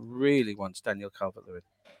 really wants Daniel Calvert-Lewin.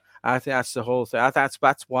 I think that's the whole thing.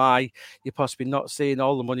 That's why you're possibly not seeing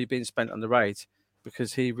all the money being spent on the right,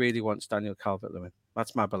 because he really wants Daniel Calvert-Lewin.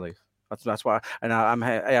 That's my belief. That's why, and I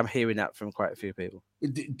am hearing that from quite a few people.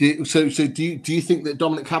 So do you think that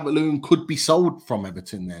Dominic Calvert-Lewin could be sold from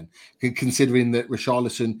Everton then, considering that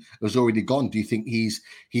Richarlison has already gone? Do you think he's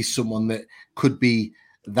someone that could be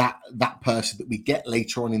that person that we get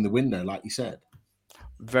later on in the window, like you said?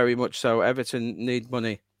 Very much so. Everton need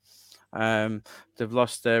money. They've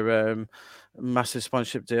lost their massive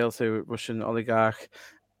sponsorship deal through Russian oligarch.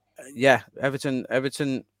 Everton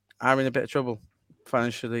are in a bit of trouble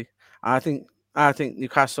financially. I think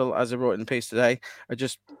Newcastle, as I wrote in the piece today, are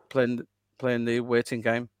just playing the waiting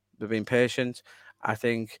game. They're being patient. I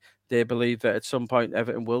think they believe that at some point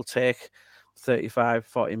Everton will take 35,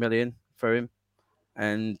 40 million for him.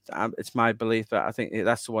 And it's my belief that I think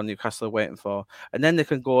that's the one Newcastle are waiting for. And then they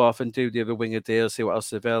can go off and do the other winger deal, see what else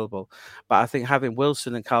is available. But I think having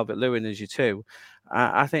Wilson and Calvert-Lewin as your two,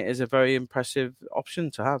 I think is a very impressive option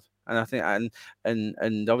to have. And I think,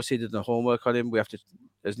 and obviously did the homework on him. We have to,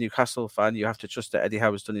 as Newcastle fan, you have to trust that Eddie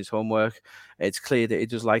Howe has done his homework. It's clear that he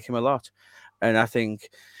does like him a lot. And I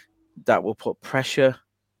think that will put pressure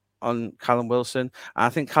on Callum Wilson. I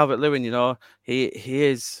think Calvert-Lewin,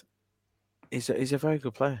 He's a very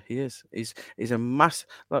good player. He is. He's a mass.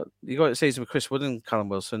 Look, you got to see him with Chris Wood and Callum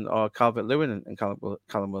Wilson, or Calvert-Lewin and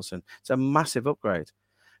Callum Wilson. It's a massive upgrade.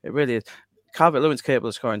 It really is. Calvert-Lewin's capable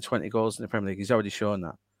of scoring 20 goals in the Premier League. He's already shown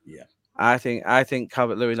that. Yeah. I think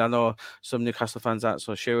Calvert-Lewin. I know some Newcastle fans aren't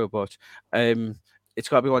so sure, but it's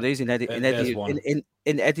got to be one of these in Eddie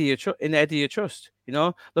you trust.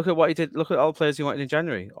 Look at what he did. Look at all the players he wanted in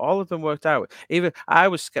January. All of them worked out. Even I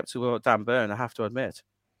was skeptical about Dan Burn, I have to admit.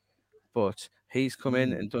 But he's come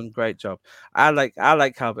in and done a great job. I like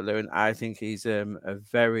Calvert-Lewin. I think he's a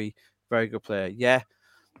very, very good player. Yeah.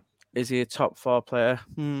 Is he a top 4 player?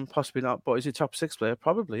 Possibly not. But is he a top 6 player?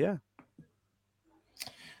 Probably, yeah.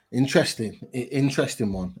 Interesting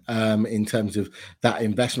one. In terms of that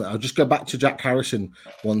investment, I'll just go back to Jack Harrison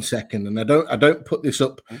 1 second, and I don't put this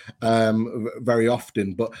up very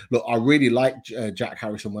often, but look, I really like Jack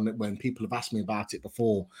Harrison. When people have asked me about it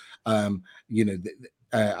before,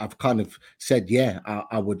 I've kind of said, yeah,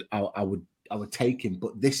 I would take him,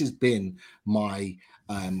 but this has been my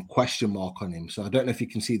question mark on him. So I don't know if you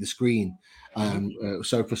can see the screen,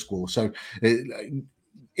 Sofa Score. So.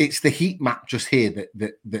 It's the heat map just here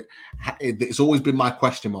that's always been my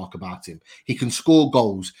question mark about him. He can score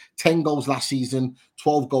goals, 10 goals last season,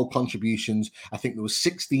 12 goal contributions. I think there was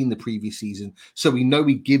 16 the previous season. So we know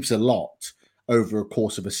he gives a lot over a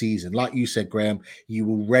course of a season. Like you said, Graeme, you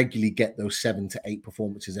will regularly get those 7 to 8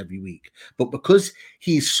 performances every week. But because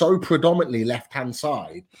he's so predominantly left-hand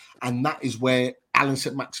side, and that is where Alan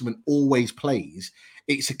St-Maximin always plays,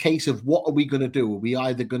 it's a case of what are we going to do? Are we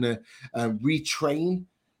either going to retrain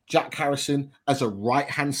Jack Harrison as a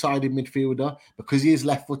right-hand sided midfielder because he is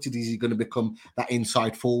left-footed? Is he going to become that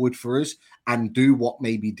inside forward for us and do what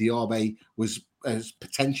maybe Diaby was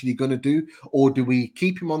potentially going to do? Or do we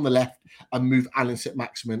keep him on the left and move Alan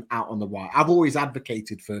St-Maximin out on the right? I've always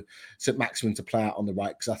advocated for St-Maximin to play out on the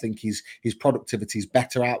right because I think his productivity is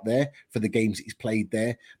better out there for the games that he's played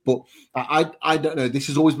there. But I don't know. This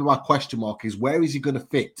has always been my question mark, is where is he going to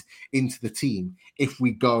fit into the team if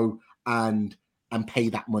we go and pay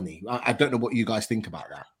that money? I don't know what you guys think about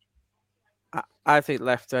that. I think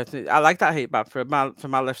left. I like that heat map for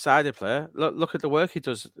my left-sided player. Look at the work he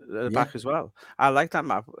does at the back as well. I like that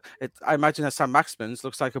map. I imagine that Sam Maximin's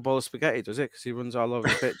looks like a bowl of spaghetti, does it? Because he runs all over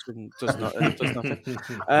the pitch and does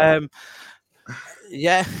nothing.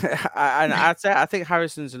 Yeah, and I'd say I think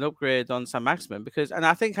Harrison's an upgrade on Sam Maximin and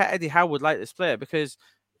I think Eddie Howe would like this player because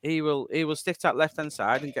he will stick to that left-hand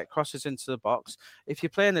side and get crosses into the box. If you're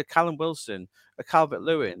playing a Callum Wilson, a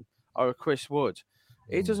Calvert-Lewin, or a Chris Wood,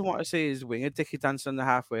 he doesn't want to see his winger Dickie dancing on the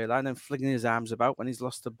halfway line and flinging his arms about when he's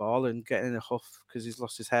lost the ball and getting in a huff because he's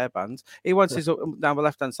lost his hairband. He wants his up down the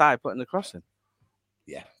left-hand side putting the cross in.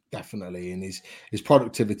 Yeah, definitely. And his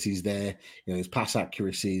productivity is there. His pass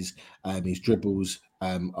accuracies, his dribbles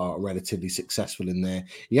are relatively successful in there.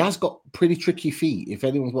 He has got pretty tricky feet. If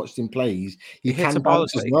anyone's watched him play, he can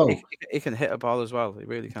bounce as well. He can hit a ball as well. He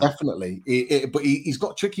really can. Definitely. But he's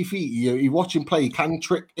got tricky feet. You watch him play, he can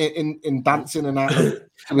trick in dancing and out.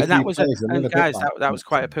 And that was that was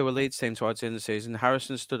quite a poor Leeds team towards the end of the season.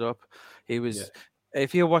 Harrison stood up. He was. Yeah.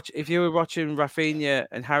 If you were watching Rafinha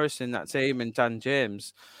and Harrison, that team, and Dan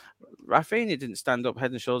James, Rafinha didn't stand up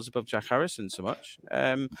head and shoulders above Jack Harrison so much.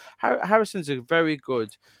 Harrison's a very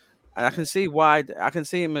good, and I can see why. I can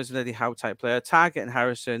see him as an Eddie Howe type player, targeting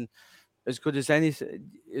Harrison as good as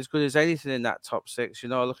anything in that top six.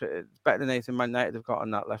 Look at it, better than anything Man United have got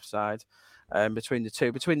on that left side. Between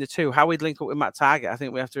the two, how we'd link up with Matt Targett, I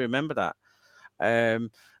think we have to remember that.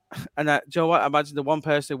 And do you know what? I imagine the one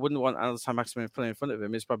person who wouldn't want Alan St-Maximin playing in front of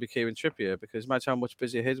him is probably Kieran Trippier, because imagine how much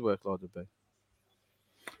busier his workload would be.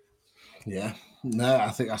 Yeah, no, I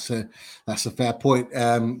think that's a fair point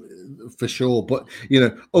for sure. But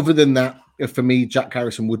other than that, for me, Jack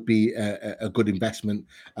Harrison would be a good investment.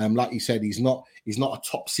 Like you said, he's not a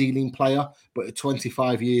top ceiling player, but at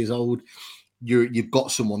 25 years old, you've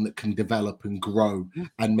got someone that can develop and grow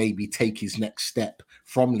and maybe take his next step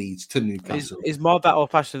from Leeds to Newcastle. He's more that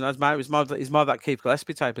old-fashioned as He's more that Keith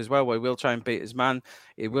Gillespie type as well, where he will try and beat his man.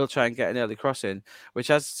 He will try and get an early cross in, which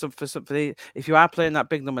has some for if you are playing that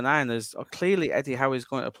big number 9, there's clearly Eddie Howe is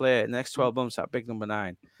going to play in the next 12 months that big number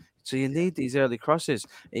 9. So you need these early crosses.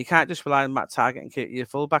 You can't just rely on Matt Targett and keep your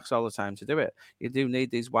fullbacks all the time to do it. You do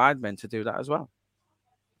need these wide men to do that as well.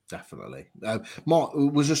 Definitely. Mark,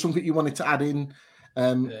 was there something you wanted to add in?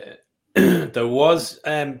 There was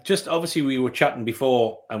just obviously we were chatting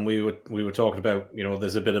before, and we were talking about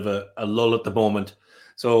there's a bit of a lull at the moment.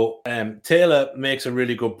 So Taylor makes a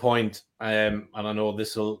really good point, and I know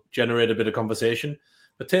this will generate a bit of conversation.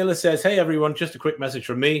 But Taylor says, "Hey everyone, just a quick message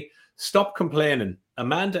from me. Stop complaining.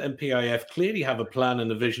 Amanda and PIF clearly have a plan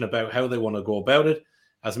and a vision about how they want to go about it.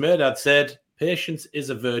 As Merdad said, patience is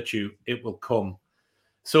a virtue. It will come."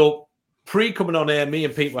 So coming on air, me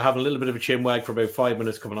and Pete were having a little bit of a chinwag for about 5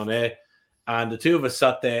 minutes coming on air. And the two of us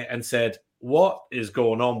sat there and said, what is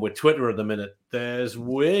going on with Twitter at the minute? There's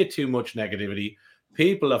way too much negativity.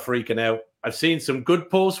 People are freaking out. I've seen some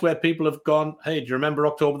good posts where people have gone, hey, do you remember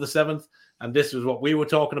October the 7th? And this was what we were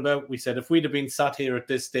talking about. We said, if we'd have been sat here at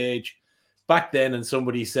this stage back then and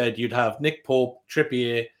somebody said you'd have Nick Pope,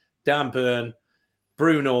 Trippier, Dan Burn,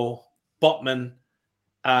 Bruno, Botman,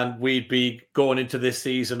 and we'd be going into this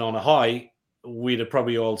season on a high, we'd have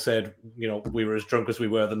probably all said, we were as drunk as we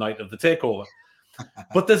were the night of the takeover.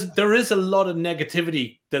 But there is a lot of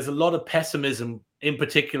negativity. There's a lot of pessimism, in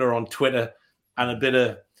particular on Twitter, and a bit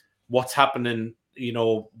of what's happening. You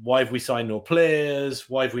know, why have we signed no players?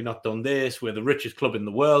 Why have we not done this? We're the richest club in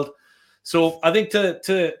the world. So I think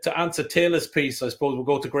to answer Taylor's piece, I suppose we'll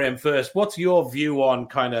go to Graeme first. What's your view on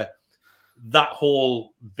kind of that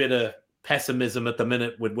whole bit of pessimism at the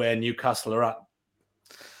minute with where Newcastle are at?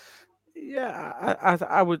 Yeah,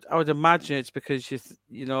 I would imagine it's because you've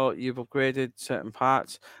upgraded certain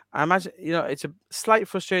parts. I imagine it's a slight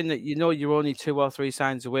frustration that you're only 2 or 3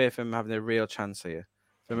 signs away from having a real chance here,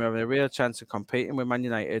 from having a real chance of competing with Man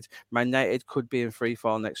United. Man United could be in free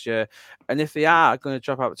fall next year, and if they are going to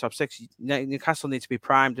drop out of the top 6, Newcastle need to be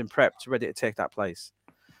primed and prepped, ready to take that place.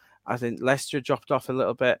 I think Leicester dropped off a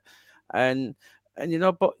little bit,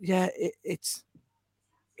 but yeah,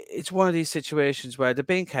 it's one of these situations where they're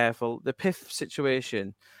being careful. The PIF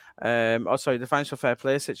situation, the financial fair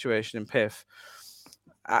play situation in PIF.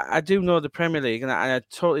 I do know the Premier League, and I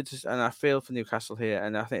totally and I feel for Newcastle here,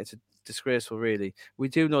 and I think it's disgraceful, really. We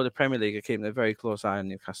do know the Premier League are keeping a very close eye on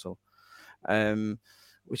Newcastle,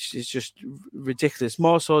 which is just ridiculous,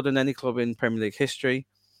 more so than any club in Premier League history.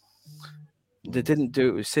 They didn't do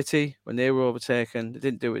it with City when they were overtaken. They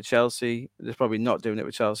didn't do it with Chelsea. They're probably not doing it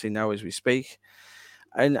with Chelsea now as we speak.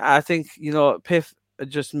 And I think, PIF are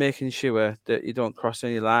just making sure that you don't cross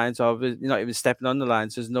any lines, or you're not even stepping on the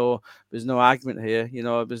lines. There's no argument here.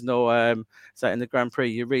 There's no, it's like in the Grand Prix,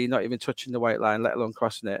 you're really not even touching the white line, let alone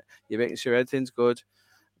crossing it. You're making sure everything's good.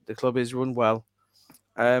 The club is run well.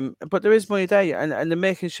 But there is money there, and they're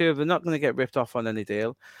making sure they're not going to get ripped off on any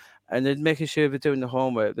deal. And they're making sure they're doing the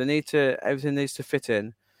homework. Everything needs to fit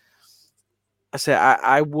in.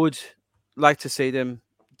 I would like to see them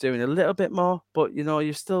doing a little bit more, but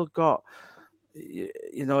you've still got a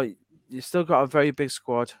very big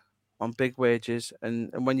squad on big wages, and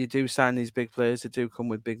when you do sign these big players, they do come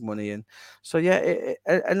with big money in. So yeah,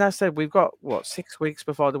 and I said we've got 6 weeks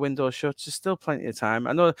before the window shuts. There's still plenty of time.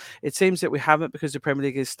 I know it seems that we haven't because the Premier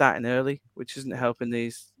League is starting early, which isn't helping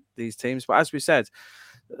these teams. But as we said,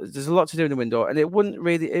 there's a lot to do in the window, and it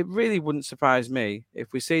really wouldn't surprise me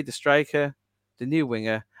if we see the striker, the new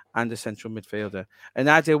winger, and the central midfielder. In an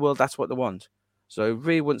ideal world, that's what they want. So it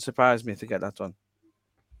really wouldn't surprise me if they get that done.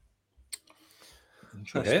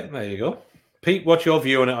 Okay, there you go. Pete, what's your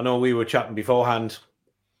view on it? I know we were chatting beforehand.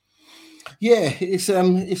 Yeah,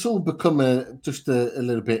 it's all become just a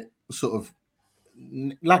little bit sort of,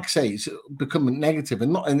 like I say, it's become negative,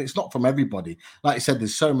 and it's not from everybody. Like I said,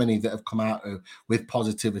 there's so many that have come out with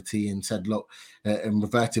positivity and said, look, and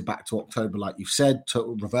reverted back to October, like you've said,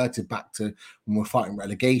 reverted back to when we're fighting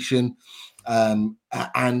relegation, and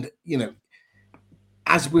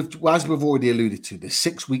as we've already alluded to, there's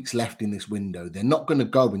 6 weeks left in this window. They're not going to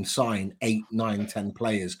go and sign 8, 9, 10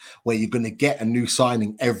 players where you're going to get a new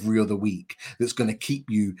signing every other week that's going to keep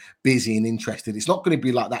you busy and interested. It's not going to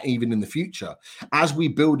be like that even in the future. As we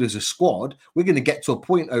build as a squad, we're going to get to a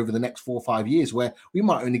point over the next 4 or 5 years where we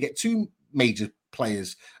might only get 2 major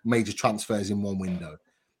transfers in one window.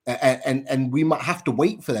 And we might have to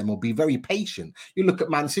wait for them or be very patient. You look at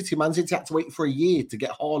Man City. Man City had to wait for a year to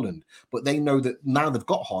get Haaland, but they know that now they've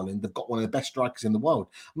got Haaland, they've got one of the best strikers in the world.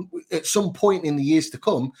 At some point in the years to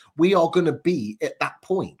come, we are going to be at that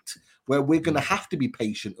point where we're going to have to be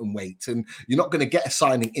patient and wait. And you're not going to get a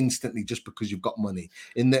signing instantly just because you've got money.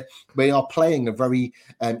 In that we are playing a very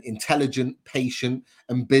intelligent, patient,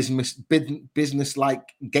 and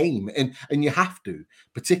business-like game. And you have to,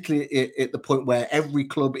 particularly at the point where every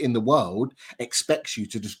club in the world expects you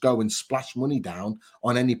to just go and splash money down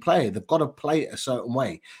on any player. They've got to play it a certain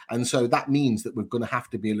way. And so that means that we're going to have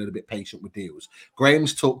to be a little bit patient with deals.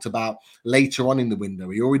 Graham's talked about later on in the window.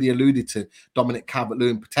 He already alluded to Dominic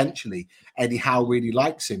Calvert-Lewin potentially. Eddie Howe really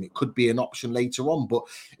likes him. It could be an option later on, but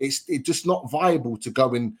it's just not viable to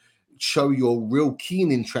go and show your real keen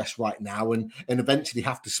interest right now and eventually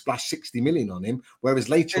have to splash 60 million on him, whereas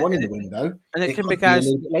later on in the window, and it can be guys, a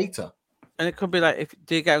little bit later. And it could be like,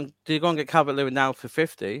 do you go and get Calvert-Lewin now for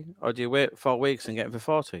 50, or do you wait 4 weeks and get him for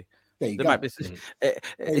 40? There might be,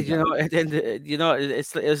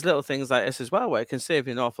 it's little things like this as well where it can save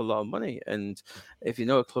you an awful lot of money. And if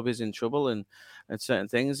a club is in trouble and certain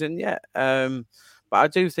things, and but I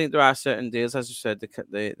do think there are certain deals, as you said,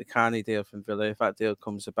 the Carney deal from Villa. If that deal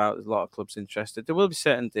comes about, there's a lot of clubs interested. There will be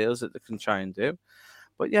certain deals that they can try and do,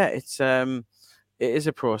 but yeah, it is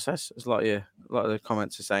a process, as a lot of the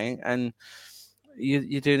comments are saying, and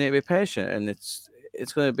you do need to be patient, and it's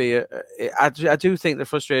going to be. I do think the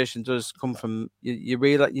frustration does come from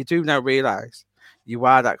you do now realize you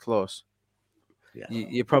are that close. Yeah.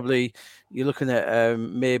 You're looking at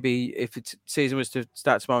maybe if the season was to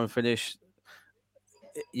start tomorrow and finish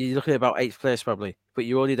you're looking at about 8th place probably, but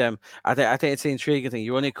you're only them. I think it's the intriguing thing.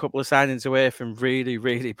 You're only a couple of signings away from really,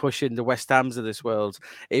 really pushing the West Hams of this world,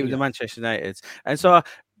 even the Manchester Uniteds. And so,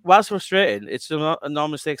 whilst frustrating, it's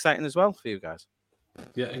enormously exciting as well for you guys.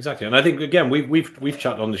 Yeah, exactly. And I think again, we've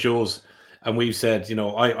chatted on the shows, and we've said,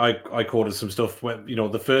 I quoted some stuff where,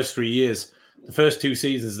 the first 3 years, the first 2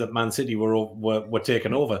 seasons that Man City were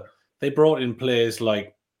taken over, they brought in players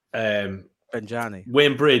like Benjani,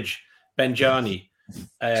 Wayne Bridge, Benjani.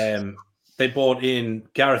 They brought in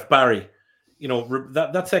Gareth Barry.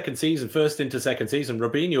 That second season, first into second season,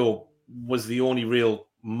 Robinho was the only real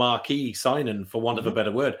marquee signing, for want of a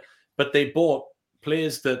better word. But they bought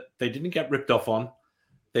players that they didn't get ripped off on.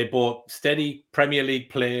 They bought steady Premier League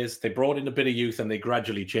players. They brought in a bit of youth, and they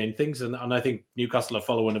gradually changed things. And I think Newcastle are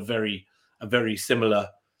following a very similar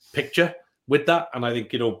picture with that. And I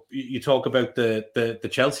think, you talk about the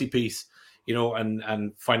Chelsea piece,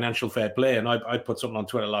 and financial fair play. And I put something on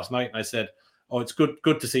Twitter last night, and I said, it's good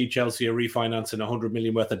to see Chelsea are refinancing 100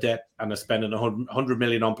 million worth of debt and are spending 100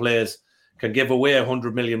 million on players, can give away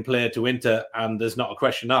 100 million player to Inter, and there's not a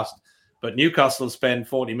question asked. But Newcastle spend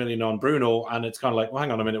 40 million on Bruno, and it's kind of like, well,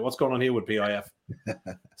 hang on a minute, what's going on here with PIF?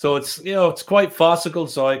 So it's it's quite farcical.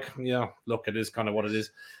 So look, it is kind of what it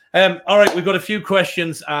is. All right, we've got a few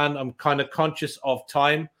questions, and I'm kind of conscious of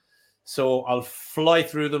time, so I'll fly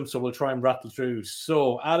through them. So we'll try and rattle through.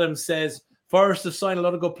 So Adam says, Forest have signed a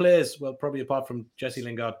lot of good players. Well, probably apart from Jesse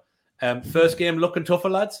Lingard. First game looking tougher,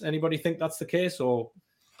 lads. Anybody think that's the case, or?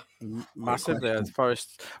 Massively.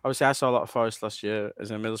 Forest, obviously, I saw a lot of Forest last year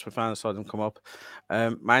as a Middlesbrough fan. I saw them come up.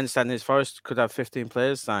 My understanding is Forest could have 15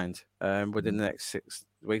 players signed within the next 6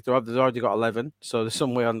 weeks. They've already got 11, so there's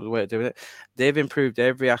some way on the way of doing it. They've improved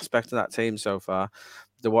every aspect of that team so far.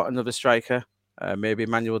 They want another striker. Maybe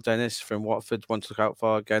Emmanuel Dennis from Watford, one to look out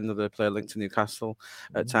for. Again, another player linked to Newcastle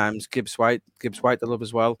at times. Gibbs White they love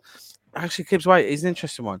as well. Actually, Gibbs White is an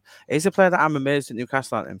interesting one. He's a player that I'm amazed that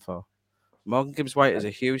Newcastle aren't in for. Morgan Gibbs-White is a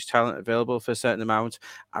huge talent available for a certain amount.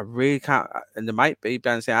 I really can't, and there might be,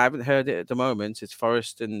 Ben, I haven't heard it at the moment. It's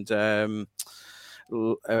Forest and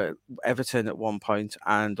Everton at one point,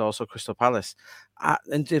 and also Crystal Palace.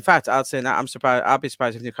 And in fact, I'd say that I'm surprised. I'd be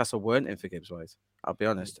surprised if Newcastle weren't in for Gibbs-White. I'll be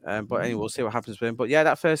honest. But anyway, we'll see what happens with him. But yeah,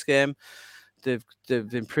 that first game, they've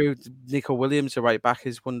improved. Nico Williams, the right back,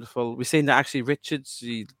 is wonderful. We've seen that actually Richards,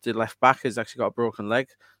 the left back, has actually got a broken leg,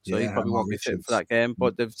 so he probably won't be fit for that game.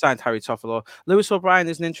 But they've signed Harry Toffolo. Lewis O'Brien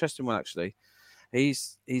is an interesting one, actually.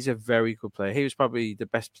 He's a very good player. He was probably the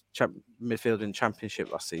best midfielder in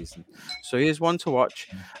Championship last season, so he is one to watch.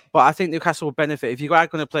 But I think Newcastle will benefit if you are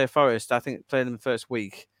going to play Forest. I think playing them the first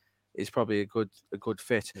week is probably a good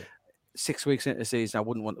fit. Yeah. 6 weeks into the season, I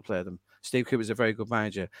wouldn't want to play them. Steve Cooper's a very good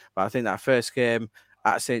manager, but I think that first game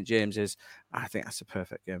at St. James's, I think that's a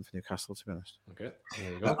perfect game for Newcastle, to be honest. Okay,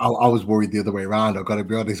 there you go. I was worried the other way around. I've got to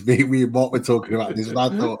be honest. Me and Mark were talking about this, and I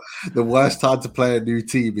thought the worst time to play a new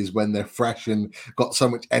team is when they're fresh and got so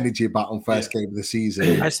much energy about on first game of the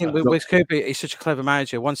season. I think with Cooper, he's such a clever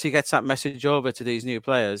manager. Once he gets that message over to these new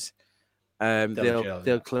players,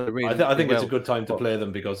 they'll clear. Really, I think it's a good time to play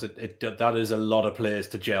them because that is a lot of players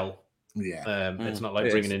to gel. Yeah, it's not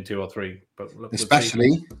like bringing in 2 or 3, but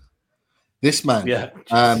especially this man. Yeah,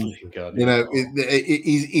 God,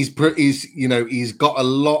 he's got a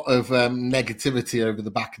lot of negativity over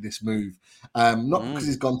the back of this move. Not because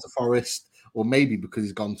he's gone to Forest, or maybe because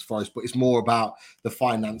he's gone to Forest, but it's more about the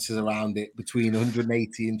finances around it. Between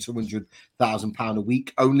 180 and 200,000 £200,000 a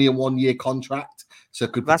week, only a 1-year contract, so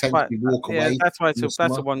could potentially walk away. Yeah, that's why that's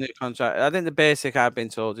a 1-year contract. I think the basic I've been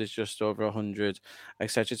told is just over 100,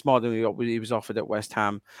 etc. It's more than he was offered at West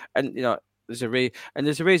Ham, and there's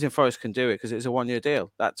a reason Forest can do it because it's a 1-year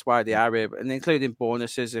deal. That's why they are able, and including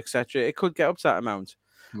bonuses, etc. It could get up to that amount.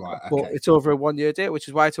 Right, but it's over a 1-year deal, which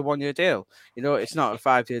is why it's a 1-year deal. It's not a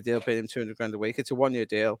 5-year deal paying him 200,000 a week. It's a 1-year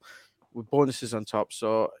deal with bonuses on top.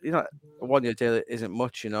 So a 1-year deal isn't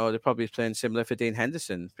much. They're probably playing similar for Dean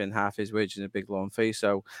Henderson, paying half his wages and a big loan fee.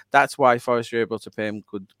 So that's why Forest are able to pay him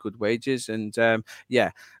good wages. And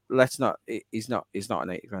let's not. He's not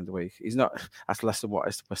an 80,000 a week. He's not. That's less than what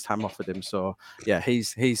West Ham offered him. So yeah,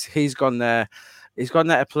 he's gone there. He's gone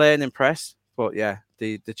there to play and impress. But yeah,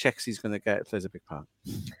 the checks he's going to get plays a big part.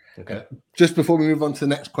 Okay. Just before we move on to the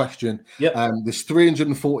next question, there's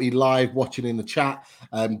 340 live watching in the chat.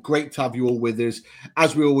 Great to have you all with us.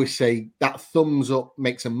 As we always say, that thumbs up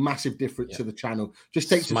makes a massive difference to the channel. Just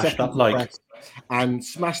takes a second to press and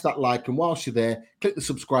smash that like. And whilst you're there, click the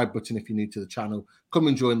subscribe button if you're new to the channel. Come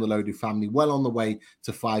and join the Loaded family. Well on the way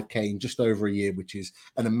to 5K in just over a year, which is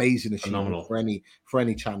an amazing achievement for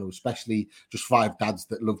any channel, especially just 5 dads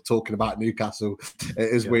that love talking about Newcastle.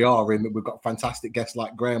 as we are, and we've got fantastic guests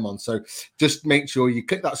like Graeme on. So just make sure you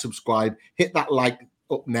click that subscribe, hit that like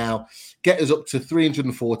up now, get us up to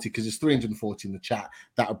 340, because there's 340 in the chat.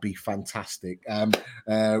 That would be fantastic.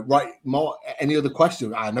 Right, Mark, any other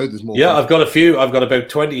questions? I know there's more. Yeah, questions. I've got a few. I've got about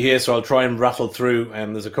 20 here, so I'll try and rattle through.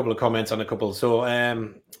 And there's a couple of comments on a couple. So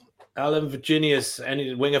Alan Virginius,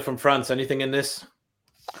 any winger from France, anything in this?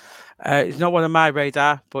 It's not one of my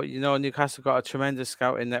radar, but Newcastle got a tremendous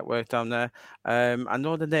scouting network down there. I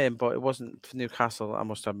know the name, but it wasn't for Newcastle, I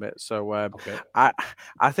must admit. So okay. I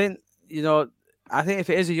think I think if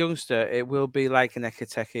it is a youngster, it will be like an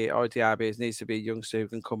Ekiteke or Diaby. It needs to be a youngster who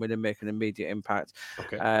can come in and make an immediate impact.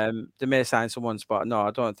 Okay. They may sign someone's, but no,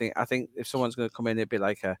 I don't think. I think if someone's going to come in, it'd be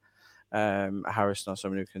like a Harrison or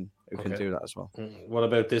someone who can do that as well. What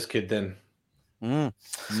about this kid then?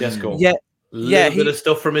 Sesko. Yeah. Little bit of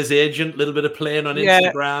stuff from his agent, a little bit of playing on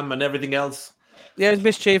Instagram and everything else. Yeah, it's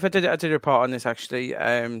Mischief. I did a report on this actually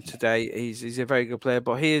today. He's a very good player,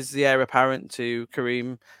 but he is the heir apparent to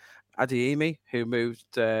Kareem Adeyemi, who moved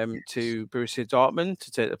to Borussia Dortmund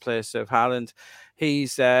to take the place of Haaland.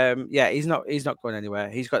 He's not going anywhere.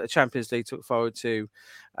 He's got the Champions League to look forward to.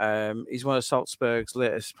 He's one of Salzburg's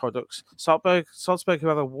latest products. Salzburg, who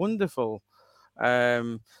have a wonderful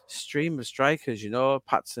stream of strikers,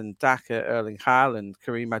 Patson Daka, Erling Haaland,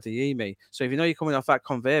 Kareem Adeyemi. So if you're coming off that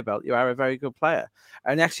conveyor belt, you are a very good player.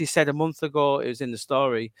 And he actually said a month ago, it was in the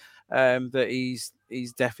story, that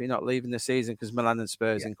he's definitely not leaving the season because Milan and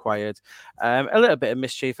Spurs inquired. A little bit of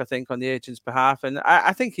mischief, I think, on the agent's behalf. And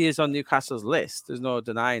I think he is on Newcastle's list. There's no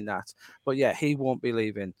denying that. But yeah, he won't be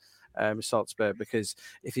leaving Salzburg, because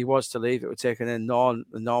if he was to leave, it would take an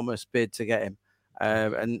enormous bid to get him.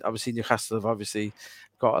 And obviously Newcastle have obviously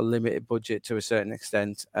got a limited budget to a certain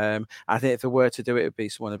extent. I think if they were to do it, it would be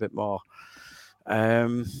someone a bit more.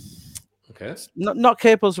 Okay. Not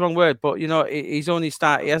capable is the wrong word, but he's only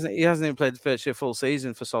started. He hasn't even played virtually a full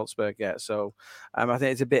season for Salzburg yet. So I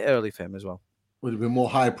think it's a bit early for him as well. Would have been more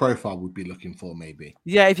high profile. Would be looking for maybe.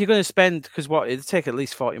 Yeah, if you're going to spend, because it'd take at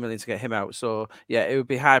least 40 million to get him out. So yeah, it would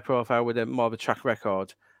be high profile with more of a track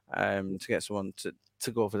record to get someone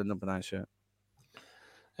to go for the number 9 shirt.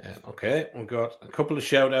 Okay, we've got a couple of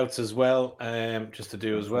shout outs as well, just to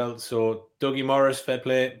do as well. So Dougie Morris, fair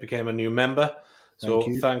play, became a new member. So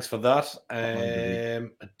thanks for that. I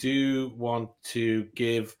do want to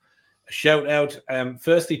give a shout out,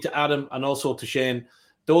 firstly to Adam and also to Shane.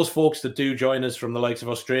 Those folks that do join us from the likes of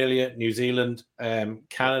Australia, New Zealand,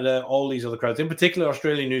 Canada, all these other crowds, in particular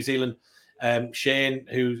Australia, New Zealand. Shane,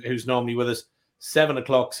 who's normally with us, 7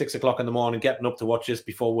 o'clock, 6 o'clock in the morning, getting up to watch this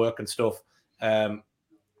before work and stuff.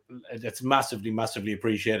 It's massively, massively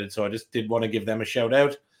appreciated. So I just did want to give them a shout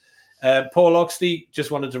out. Paul Oxley,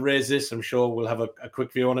 just wanted to raise this. I'm sure we'll have a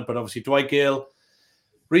quick view on it. But obviously, Dwight Gale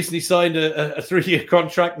recently signed a 3-year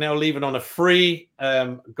contract, now leaving on a free,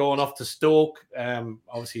 going off to Stoke.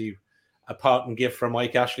 Obviously, a parting gift from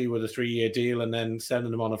Mike Ashley with a 3-year deal and then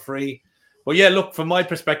sending him on a free. But yeah, look, from my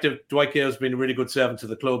perspective, Dwight Gale's been a really good servant to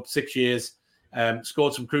the club, 6 years.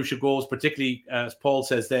 Scored some crucial goals, particularly, as Paul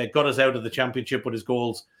says there, got us out of the championship with his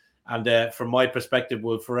goals. And from my perspective,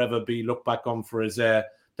 will forever be looked back on for his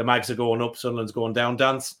the Mags are going up, Sunderland's going down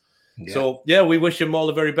dance. Yeah. So, yeah, we wish him all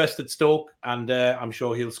the very best at Stoke. And I'm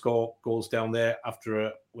sure he'll score goals down there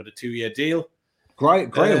with a 2-year deal.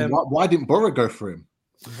 Great. Why didn't Borough go for him?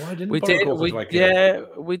 Why didn't Borough go for Dwight Gale? Yeah,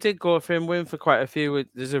 we did go for him. We're in for quite a few.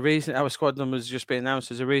 There's a reason our squad numbers just been announced.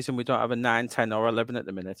 There's a reason we don't have a 9, 10 or 11 at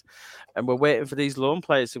the minute. And we're waiting for these loan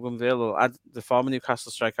players to come available. The former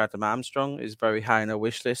Newcastle striker, Adam Armstrong, is very high on our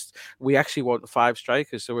wish list. We actually want 5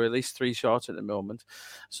 strikers, so we're at least 3 short at the moment.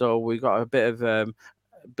 So we've got a bit of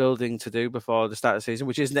building to do before the start of the season,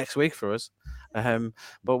 which is next week for us.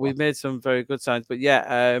 But we've made some very good signs. But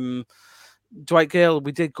yeah, Dwight Gale,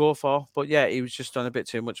 we did go for, but yeah, he was just on a bit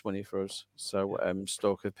too much money for us. So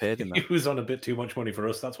Stoke have paid him that. He was on a bit too much money for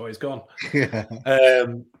us. That's why he's gone.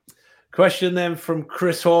 Question then from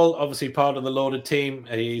Chris Hall, obviously part of the loaded team.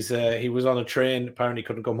 He was on a train, apparently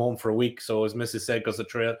couldn't come home for a week. So as Mrs. said, because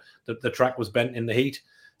the track was bent in the heat.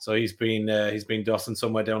 So he's been dossing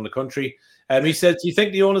somewhere down the country. He said, do you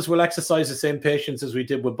think the owners will exercise the same patience as we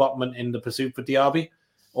did with Botman in the pursuit for Diaby?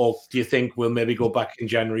 Or do you think we'll maybe go back in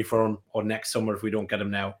January for him or next summer if we don't get him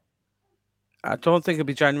now? I don't think it'll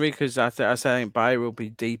be January because I think Bayer will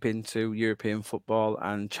be deep into European football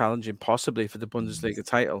and challenging possibly for the Bundesliga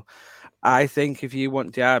title. I think if you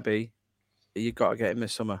want Diaby, you've got to get him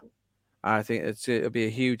this summer. I think it'll be a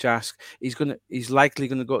huge ask. He's likely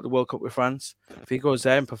going to go to the World Cup with France. If he goes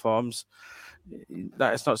there and performs,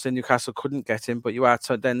 that's not saying Newcastle couldn't get him, but you are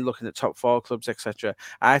then looking at top 4 clubs, etc.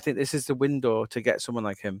 I think this is the window to get someone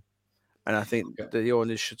like him. And I think the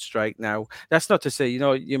owners should strike now. That's not to say,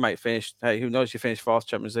 you might finish, hey, who knows, you finish fourth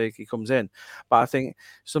Champions League, he comes in. But I think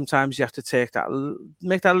sometimes you have to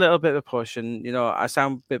make that a little bit of a push. And, I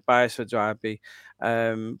sound a bit biased for Derby,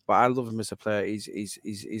 but I love him as a player.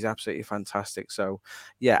 He's absolutely fantastic. So,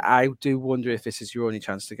 yeah, I do wonder if this is your only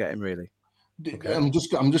chance to get him, really. Okay. I'm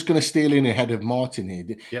just going to steal in ahead of Martin here.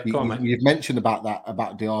 Yeah, go on, mate. You've mentioned about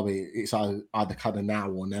Diaby. It's either kind of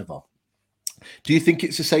now or never. Do you think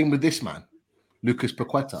it's the same with this man, Lucas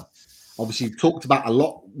Paqueta? Obviously, you've talked about a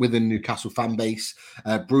lot within Newcastle fan base.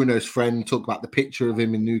 Bruno's friend talked about the picture of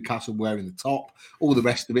him in Newcastle wearing the top, all the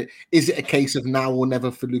rest of it. Is it a case of now or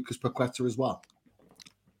never for Lucas Paqueta as well?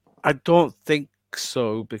 I don't think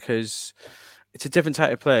so, because it's a different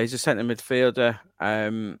type of player. He's a centre midfielder.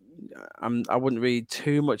 I wouldn't read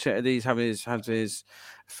too much into these having his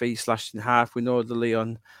fee slashed in half. We know the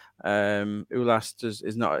Leon Ulas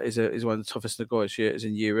is one of the toughest negotiators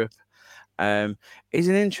in Europe. He's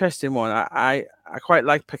an interesting one. I quite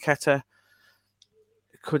like Paqueta.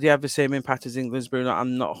 Could he have the same impact as England's Bruno?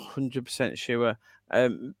 I'm not 100% sure.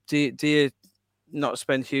 Do you not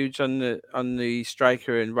spend huge on the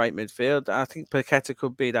striker in right midfield? I think Paqueta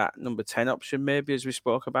could be that number 10 option, maybe, as we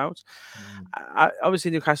spoke about.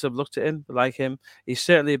 Obviously, Newcastle have looked at him, like him. He's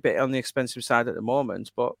certainly a bit on the expensive side at the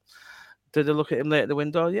moment, but did they look at him late at the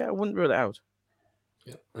window? Yeah, I wouldn't rule it out.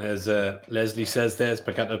 Yeah. As Leslie says, there's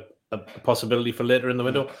Paqueta a possibility for later in the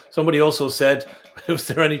window. Somebody also said, was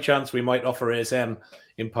there any chance we might offer ASM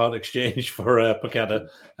in part exchange for Paqueta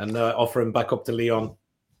and offer him back up to Lyon?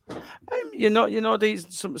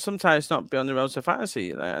 These sometimes not beyond the realms of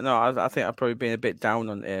fantasy. I think I've probably been a bit down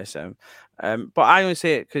on ASM, but I only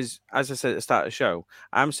say it because, as I said at the start of the show,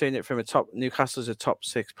 I'm saying it from Newcastle's a top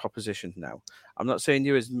 6 proposition now. I'm not saying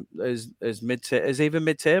you as even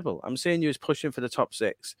mid-table. I'm saying you as pushing for the top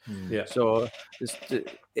 6. Yeah. So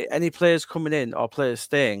any players coming in or players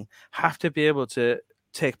staying have to be able to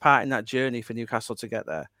take part in that journey for Newcastle to get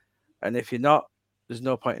there. And if you're not, there's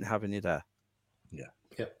no point in having you there. Yeah.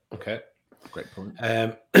 Yeah. Okay. Great point.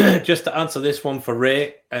 Just to answer this one for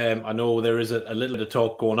Ray, I know there is a little bit of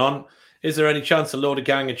talk going on. Is there any chance a load of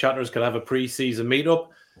gang and chatters could have a pre-season meetup?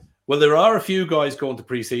 Well, there are a few guys going to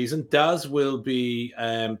pre-season. Daz will be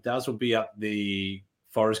at the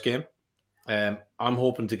Forest game. I'm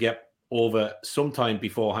hoping to get over sometime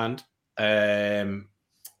beforehand, certainly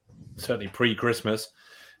pre-Christmas.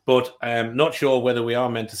 But I'm not sure whether we are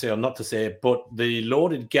meant to say or not to say. But the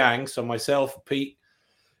loaded gang, so myself, Pete,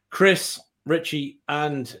 Chris, Richie,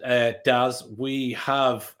 and Daz, we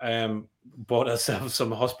have bought ourselves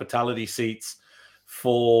some hospitality seats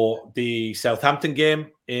for the Southampton game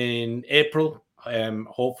in April.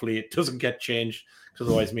 Hopefully it doesn't get changed, because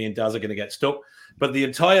otherwise me and Daz are going to get stuck. But the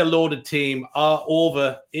entire loaded team are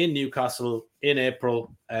over in Newcastle in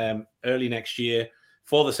April, early next year,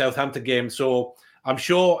 for the Southampton game. So I'm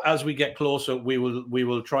sure as we get closer, we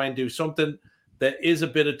will try and do something. There is a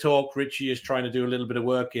bit of talk. Richie is trying to do a little bit of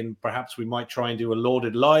work, and perhaps we might try and do a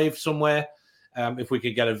loaded live somewhere if we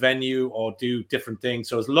could get a venue or do different things.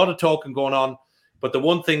 So there's a lot of talking going on. But the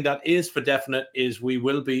one thing that is for definite is we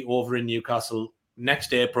will be over in Newcastle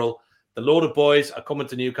next April. The loaded boys are coming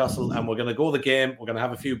to Newcastle, and we're going to go to the game. We're going to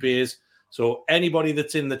have a few beers. So anybody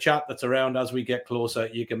that's in the chat that's around as we get closer,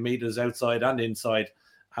 you can meet us outside and inside.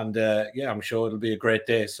 And I'm sure it'll be a great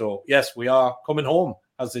day. So yes, we are coming home,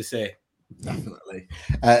 as they say. Definitely.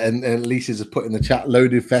 And Lisa's put in the chat,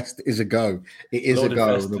 Loaded Fest is a go. It is Loaded a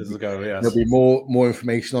go. Fest is a go, yes. There'll be more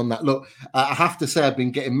information on that. Look, I have to say I've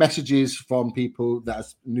been getting messages from people that are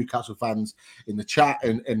Newcastle fans in the chat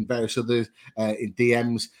and various others in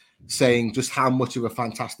DMs saying just how much of a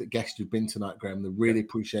fantastic guest you've been tonight, Graeme. They really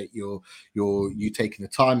appreciate you taking the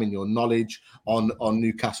time and your knowledge on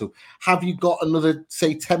Newcastle. Have you got another,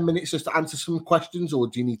 say, 10 minutes just to answer some questions, or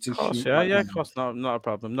do you need to? Of course, of course, not a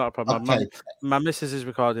problem. Not a problem. Okay. My missus is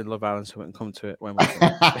recording Love Island, so we can come to it when we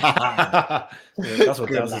can. That's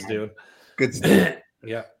what Daz is doing. Good stuff.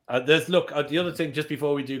 Yeah. The other thing, just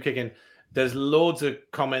before we do kick in, there's loads of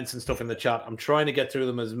comments and stuff in the chat. I'm trying to get through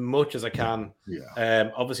them as much as I can. Yeah.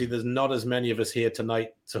 Obviously, there's not as many of us here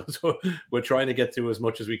tonight, so we're trying to get through as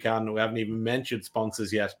much as we can. We haven't even mentioned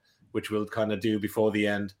sponsors yet, which we'll kind of do before the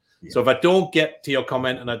end. Yeah. So if I don't get to your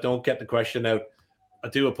comment and I don't get the question out, I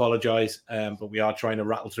do apologize, but we are trying to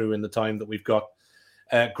rattle through in the time that we've got.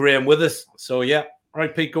 Graeme with us. So, yeah. All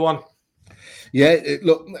right, Pete, go on. Yeah,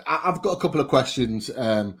 look, I've got a couple of questions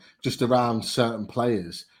just around certain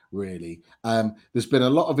players. Really, there's been a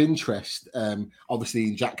lot of interest, obviously,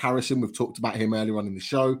 in Jack Harrison. We've talked about him earlier on in the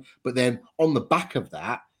show, but then on the back of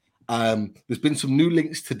that, There's been some new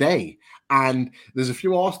links today, and there's a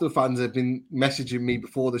few Arsenal fans that have been messaging me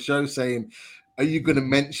before the show saying, are you going to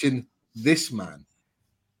mention this man,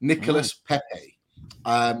 Nicolas Pepe?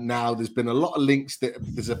 Now, there's been a lot of links that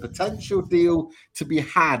there's a potential deal to be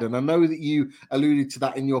had, and I know that you alluded to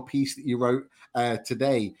that in your piece that you wrote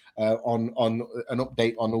today on an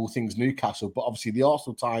update on all things Newcastle. But obviously, the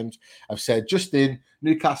Arsenal Times have said just in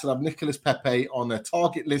Newcastle have Nicolas Pepe on a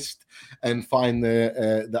target list and find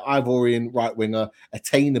the Ivorian right winger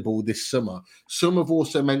attainable this summer. Some have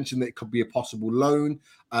also mentioned that it could be a possible loan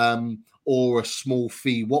or a small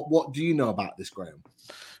fee. What do you know about this, Graeme?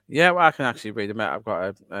 Yeah, well, I can actually read them out. I've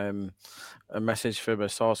got a message from a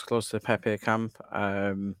source close to the Pepe camp,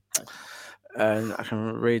 and I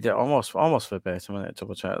can read it almost verbatim. I'm going to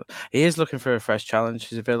double check. He is looking for a fresh challenge.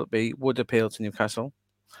 His availability would appeal to Newcastle.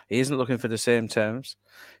 He isn't looking for the same terms.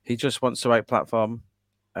 He just wants the right platform,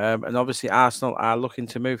 and obviously Arsenal are looking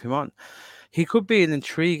to move him on. He could be an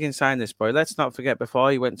intriguing sign, this boy. Let's not forget,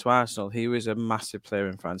 before he went to Arsenal, he was a massive player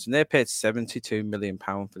in France, and they paid £72 million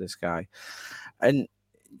for this guy, and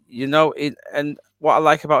and what I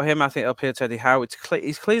like about him, I think it'll appeal to Eddie Howe.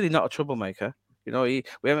 He's clearly not a troublemaker. We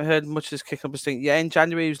haven't heard much of this kick up his thing. Yeah, in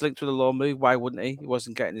January he was linked with a loan move. Why wouldn't he? He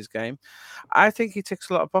wasn't getting his game. I think he ticks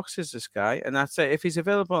a lot of boxes, this guy. And I'd say if he's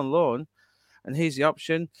available on loan and he's the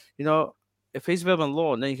option, if he's available on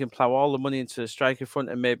loan, then you can plough all the money into the striker front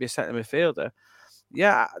and maybe a centre midfielder.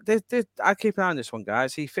 Yeah, I keep an eye on this one,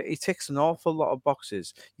 guys. He ticks an awful lot of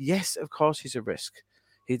boxes. Yes, of course, he's a risk.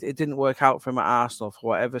 It didn't work out for him at Arsenal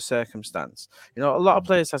for whatever circumstance. A lot of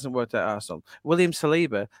players hasn't worked at Arsenal. William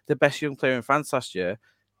Saliba, the best young player in France last year,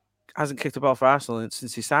 hasn't kicked a ball for Arsenal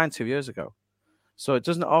since he signed 2 years ago. So it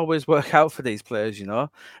doesn't always work out for these players,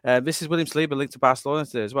 This is William Saliba linked to Barcelona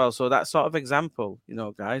today as well. So that sort of example,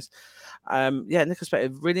 guys. Nicolas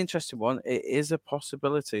Pepe, really interesting one. It is a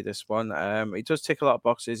possibility, this one. He does tick a lot of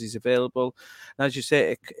boxes. He's available. And as you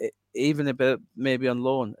say, even a bit maybe on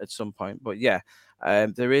loan at some point. But yeah,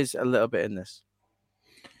 there is a little bit in this.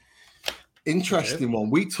 Interesting one.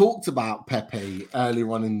 We talked about Pepe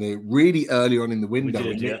really early on in the window.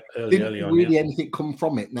 Didn't anything come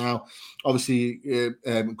from it. Now, obviously,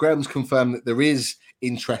 Graham's confirmed that there is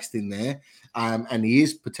interest in there, and he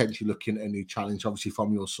is potentially looking at a new challenge, obviously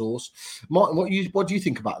from your source. Martin, what do you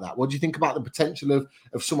think about that? What do you think about the potential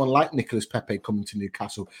of someone like Nicolas Pepe coming to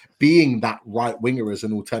Newcastle, being that right winger as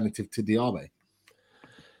an alternative to Diaby?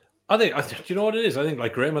 I think do you know what it is? I think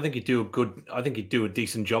like Graeme, I think he'd do a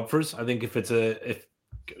decent job for us. I think if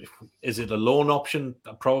is it a loan option,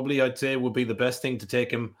 probably I'd say would be the best thing to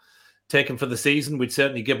take him for the season. We'd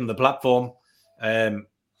certainly give him the platform. I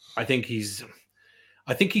think he's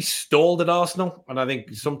stalled at Arsenal, and I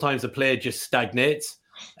think sometimes the player just stagnates.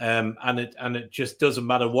 And it just doesn't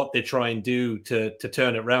matter what they try and do to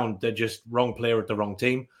turn it around. They're just wrong player at the wrong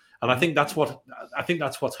team. And I think that's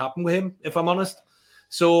what's happened with him, if I'm honest.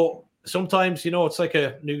 So sometimes, it's like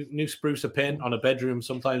a new spruce of paint on a bedroom.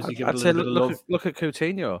 Sometimes you give it a little bit of love. Look at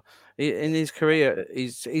Coutinho. In his career,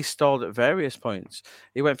 he's stalled at various points.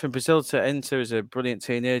 He went from Brazil to Inter as a brilliant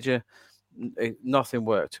teenager. Nothing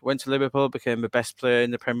worked. Went to Liverpool, became the best player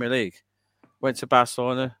in the Premier League. Went to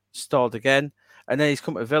Barcelona, stalled again. And then he's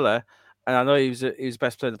come to Villa. And I know he was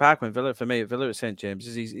best player in the park when Villa, for me, at Villa at St.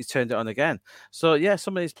 James's, he's turned it on again. So yeah,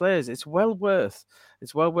 some of these players, it's well worth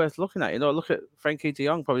looking at. Look at Frankie de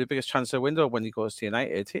Jong, probably the biggest transfer window when he goes to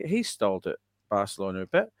United. He stalled at Barcelona a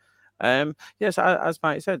bit. Yes, as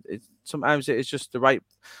Mike said, sometimes it is just the right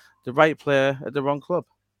player at the wrong club.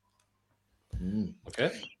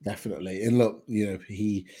 Okay, definitely. And look,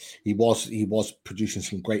 he was producing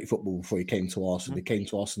some great football before he came to Arsenal. He came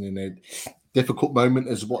to Arsenal in a difficult moment,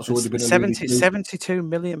 as what's already been £72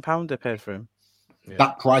 million they paid for him. Yeah.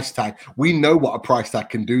 That price tag, we know what a price tag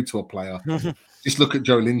can do to a player. Just look at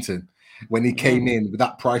Joe Linton. When he came in with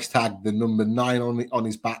that price tag, the number 9 on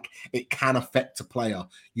his back, it can affect a player.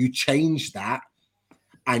 You change that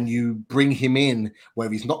and you bring him in where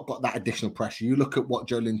he's not got that additional pressure. You look at what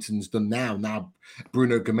Joe Linton's done now. Now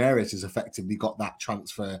Bruno Guimaraes has effectively got that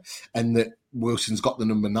transfer, and that Wilson's got the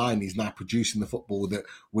number 9. He's now producing the football that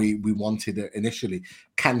we wanted initially.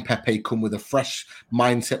 Can Pepe come with a fresh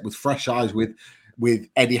mindset, with fresh eyes, with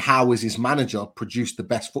Eddie Howe as his manager, produce the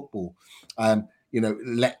best football?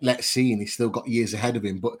 Let's see. And he's still got years ahead of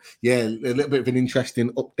him. But yeah, a little bit of an interesting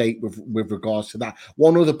update with regards to that.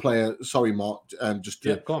 One other player, sorry, Mark, just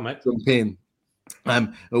to go on, mate. Jump in.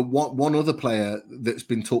 One other player that's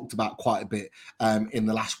been talked about quite a bit in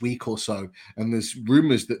the last week or so, and there's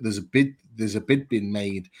rumours that there's a bid being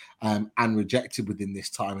made and rejected within this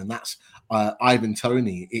time, and that's Ivan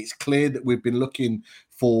Toney. It's clear that we've been looking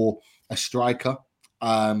for a striker.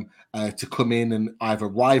 to come in and either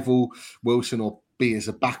rival Wilson or be as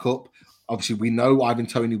a backup. Obviously, we know Ivan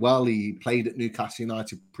Toney well. He played at Newcastle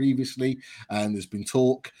United previously, and there's been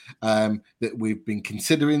talk that we've been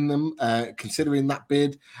considering that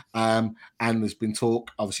bid. And there's been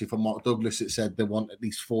talk, obviously, from Mark Douglas, that said they want at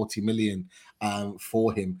least 40 million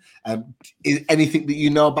for him. Is anything that you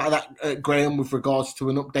know about that, Graeme, with regards to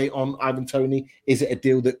an update on Ivan Toney? Is it a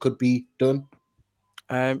deal that could be done?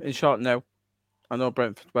 In short, no. I know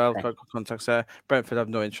Brentford well, got good contacts there. Brentford have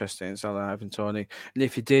no interest in selling Ivan Toney. And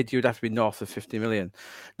if you did, you'd have to be north of 50 million.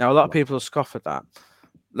 Now, a lot of people will scoff at that.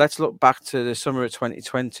 Let's look back to the summer of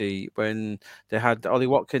 2020 when they had Ollie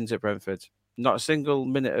Watkins at Brentford. Not a single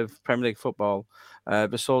minute of Premier League football.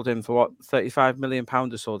 They sold him for what? £35 million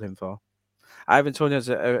they sold him for. Ivan Toney has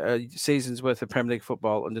a season's worth of Premier League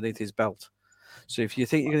football underneath his belt. So if you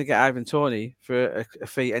think you're going to get Ivan Toney for a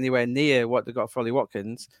fee anywhere near what they got for Ollie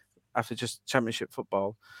Watkins after just Championship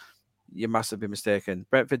football, you're massively mistaken.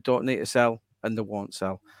 Brentford don't need to sell, and they won't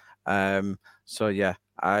sell. So yeah,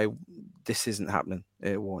 this isn't happening.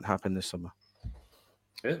 It won't happen this summer.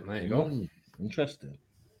 Yeah, there you go. Interesting.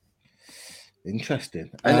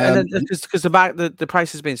 And because the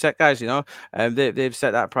price has been set, guys, you know, they've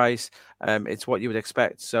set that price. It's what you would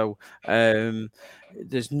expect. So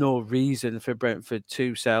there's no reason for Brentford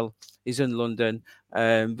to sell. He's in London.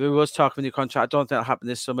 There was talk of a new contract. I don't think that'll happen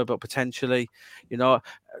this summer, but potentially, you know,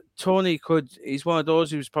 Tony he's one of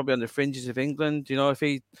those who's probably on the fringes of England. You know, if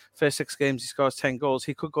he first 6 games he scores 10 goals,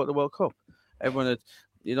 he could go to the World Cup. Everyone would,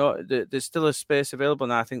 you know, there's still a space available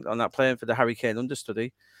now, I think, on that playing for the Harry Kane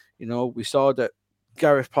understudy. You know, we saw that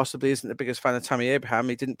Gareth possibly isn't the biggest fan of Tammy Abraham.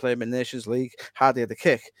 He didn't play him in Nations League, hardly had a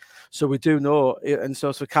kick. So we do know, and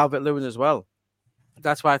so for Calvert-Lewin as well.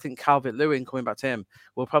 That's why I think Calvert-Lewin, coming back to him,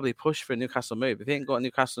 will probably push for a Newcastle move. If he ain't got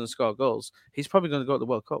Newcastle and score goals, he's probably going to go to the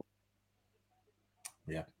World Cup.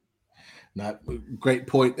 Yeah. No, great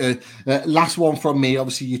point. Last one from me.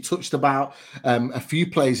 Obviously, you touched about a few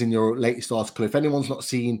players in your latest article. If anyone's not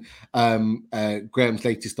seen Graeme's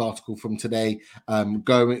latest article from today,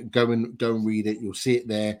 go and read it. You'll see it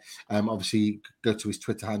there. Obviously, go to his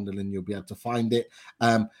Twitter handle and you'll be able to find it.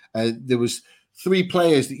 There was 3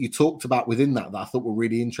 players that you talked about within that I thought were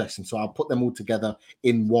really interesting. So I'll put them all together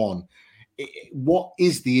in one. What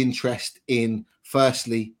is the interest in,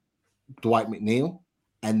 firstly, Dwight McNeil,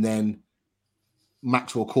 and then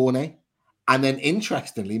Maxwell Cornet, and then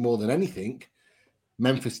interestingly, more than anything,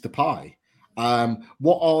 Memphis Depay.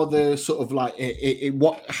 What are the sort of like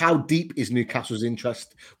how deep is Newcastle's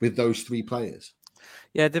interest with those 3 players?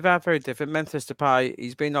 Yeah, they are very different. Memphis Depay,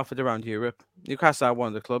 he's been offered around Europe. Newcastle are one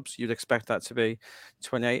of the clubs. You'd expect that to be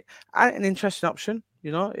 28. An interesting option,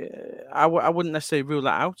 you know. I wouldn't necessarily rule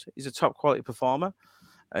that out. He's a top quality performer.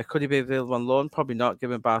 Could he be available on loan? Probably not,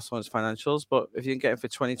 given Barcelona's financials. But if you can get him for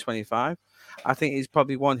 2025, I think he's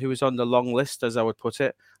probably one who is on the long list, as I would put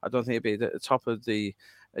it. I don't think he'd be at the top of the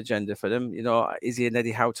agenda for them. You know, is he an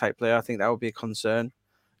Eddie Howe type player? I think that would be a concern,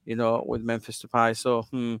 you know, with Memphis Depay. So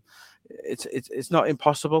it's not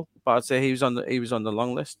impossible, but I'd say he was on the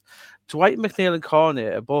long list. Dwight McNeil and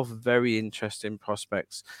Cornet are both very interesting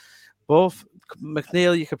prospects. Both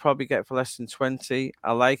McNeil you could probably get for less than 20.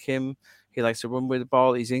 I like him. He likes to run with the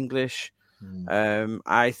ball. He's English.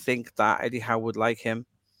 I think that Eddie Howe would like him.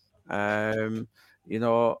 You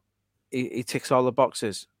know, he ticks all the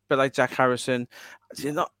boxes. But like Jack Harrison,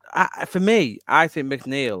 you know, for me, I think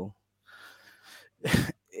McNeil.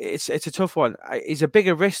 It's a tough one. He's a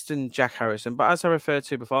bigger risk than Jack Harrison, but as I referred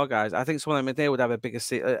to before, guys, I think someone like McNeil would have a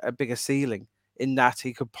bigger ceiling in that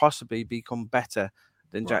he could possibly become better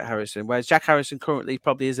than Jack Harrison. Whereas Jack Harrison currently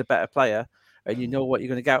probably is a better player, and you know what you're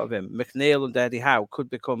going to get out of him. McNeil and Eddie Howe could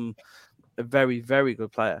become a very, very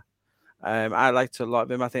good player. I liked a lot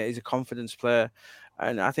of him. I think he's a confidence player,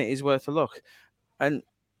 and I think he's worth a look. And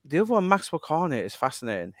the other one, Maxwell Cornet, is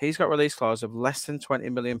fascinating. He's got a release clause of less than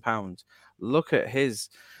 £20 million. Look at his.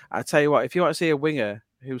 I tell you what, if you want to see a winger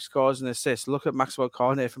who scores and assists, look at Maxwell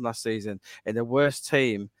Cornet from last season in a worse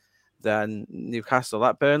team than Newcastle.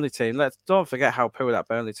 That Burnley team. Don't forget how poor that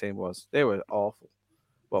Burnley team was. They were awful.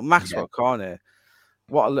 But Maxwell Cornet,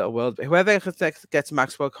 what a little world. Whoever gets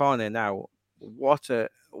Maxwell Cornet now, what a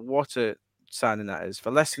signing that is for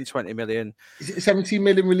less than 20 million. Is it 17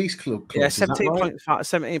 million release club? Yeah,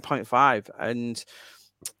 17.5, and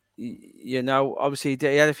you know, obviously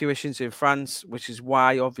he had a few issues in France, which is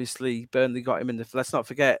why obviously Burnley got him in the. Let's not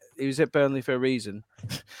forget he was at Burnley for a reason.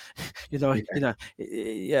 That's the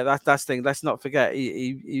thing. Let's not forget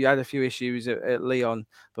he had a few issues at Lyon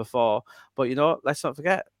before, but you know, let's not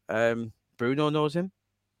forget Bruno knows him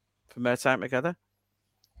from their time together.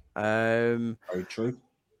 Very true.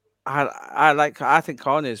 I think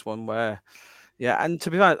Cornet is one where, yeah, and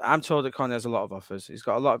to be honest, I'm told that Cornet has a lot of offers. He's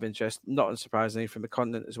got a lot of interest, not unsurprisingly, from the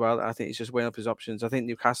continent as well. I think he's just weighing up his options. I think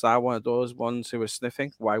Newcastle are one of those ones who are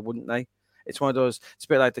sniffing. Why wouldn't they? It's one of those. It's a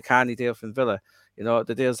bit like the Carney deal from Villa. You know,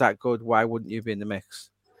 the deal's that good. Why wouldn't you be in the mix?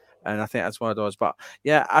 And I think that's one of those. But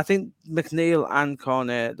yeah, I think McNeil and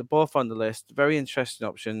Cornet, they're both on the list. Very interesting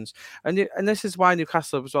options. And this is why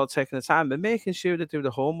Newcastle was all taking the time. They're making sure they do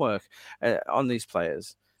the homework on these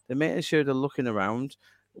players. They're making sure they're looking around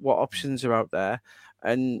what options are out there.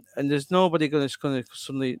 And there's nobody going to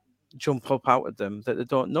suddenly jump up out of them that they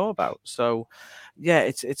don't know about. So yeah,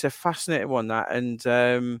 it's a fascinating one, that.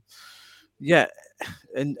 And yeah.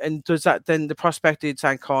 And does that then the prospect he'd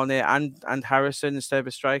sign Cornet and Harrison instead of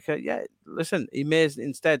a striker? Yeah, listen, he may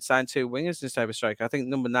instead sign 2 wingers instead of a striker. I think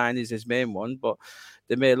number 9 is his main one, but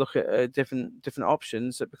they may look at different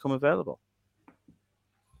options that become available.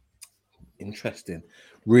 Interesting,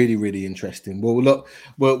 really, really interesting. Well, look,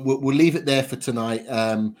 we'll leave it there for tonight.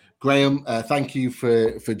 Graeme, thank you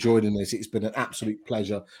for joining us. It's been an absolute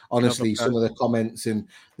pleasure. Honestly, some of the comments and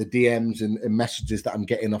the DMs and messages that I'm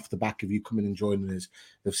getting off the back of you coming and joining us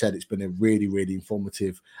have said it's been a really, really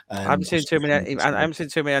informative. I haven't seen too many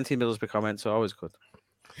anti-Middlesbrough comments, so always good.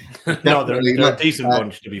 No, they're a decent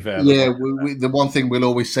bunch, to be fair. Yeah, the one thing we'll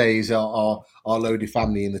always say is our Lodi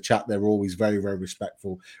family in the chat, they're always very, very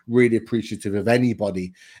respectful, really appreciative of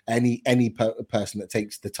anybody, any person that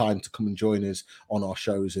takes the time to come and join us on our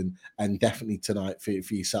shows, and definitely tonight for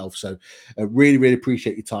yourself. So really, really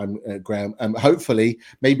appreciate your time, Graeme. Hopefully,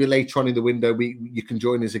 maybe later on in the window, you can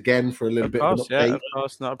join us again for a little bit of an update. Yeah, of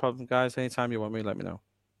course, not a problem, guys. Anytime you want me, let me know.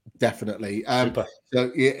 Definitely.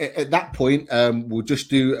 So at that point, we'll just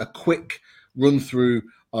do a quick run through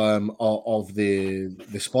of the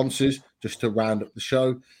sponsors just to round up the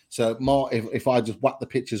show. So, Mark, if I just whack the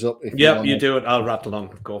pictures up, you do it. I'll rattle on.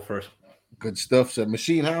 Go first. Good stuff. So,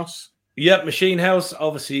 Machine House. Yep, Machine House,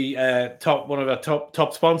 obviously one of our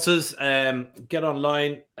top sponsors. Get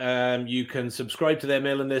online. You can subscribe to their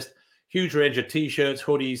mailing list. Huge range of t-shirts,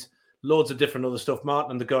 hoodies, loads of different other stuff.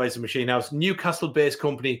 Martin and the guys at Machine House, Newcastle-based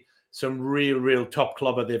company, some real top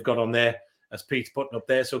clubber they've got on there, as Pete's putting up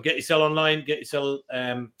there. So get yourself online, get yourself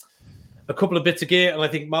a couple of bits of gear. And I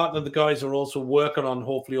think Martin and the guys are also working on,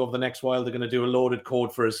 hopefully over the next while, they're going to do a loaded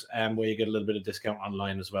code for us where you get a little bit of discount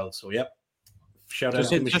online as well. So, yep. Shout out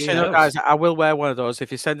to Machine House. Guys, I will wear one of those.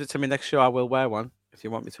 If you send it to me next show, I will wear one if you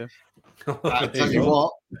want me to. Tell you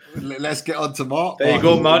what, let's get on to Mark. There you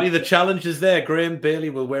go, Marty. The challenge is there. Graeme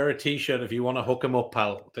Bailey will wear a t-shirt if you want to hook him up,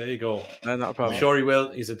 pal. There you go. No, not a problem. I'm sure he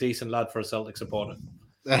will. He's a decent lad for a Celtic supporter.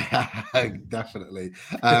 Definitely.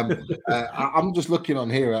 I'm just looking on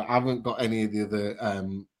here. I haven't got any of the other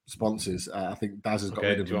sponsors. I think Daz has got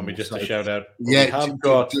rid of them. Do you want me just to shout out? Yeah, I've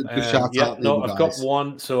got got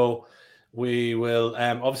one. So we will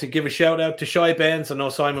obviously give a shout out to Shy Benz. I know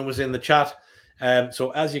Simon was in the chat.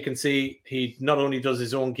 So as you can see, he not only does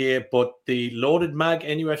his own gear, but the Loaded Mag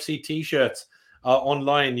NUFC t-shirts are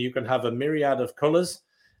online. You can have a myriad of colors.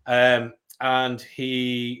 And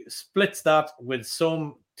he splits that with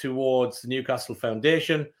some towards the Newcastle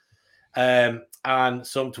Foundation and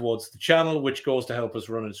some towards the channel, which goes to help us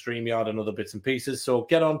run in StreamYard and other bits and pieces. So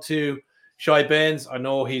get on to Shy Baines. I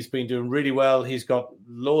know he's been doing really well. He's got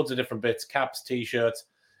loads of different bits, caps, t-shirts,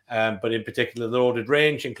 but in particular the loaded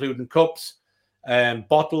range, including cups,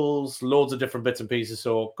 bottles, loads of different bits and pieces.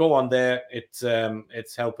 So go on there.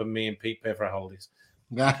 It's helping me and Pete pay for our holidays.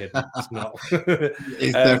 No.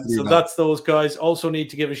 So that's those guys. Also need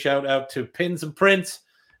to give a shout out to Pins and Prints.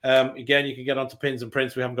 Again, you can get onto Pins and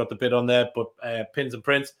Prints. We haven't got the bid on there, but Pins and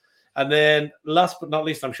Prints. And then last but not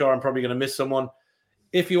least, I'm sure I'm probably going to miss someone.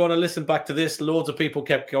 If you want to listen back to this, loads of people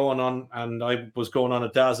kept going on, and I was going on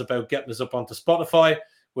a Daz about getting us up onto Spotify.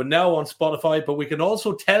 We're now on Spotify, but we can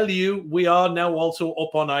also tell you we are now also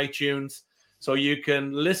up on iTunes. So you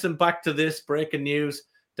can listen back to this breaking news.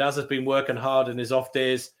 Daz has been working hard in his off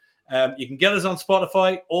days. You can get us on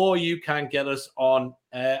Spotify, or you can get us on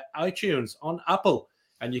iTunes, on Apple,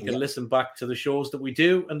 and you can listen back to the shows that we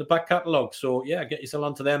do in the back catalogue. So, yeah, get yourself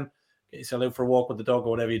onto them, get yourself out for a walk with the dog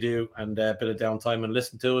or whatever you do, and a bit of downtime, and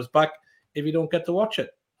listen to us back if you don't get to watch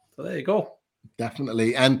it. So there you go.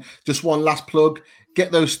 Definitely. And just one last plug,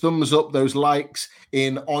 get those thumbs up, those likes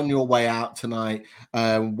in on your way out tonight.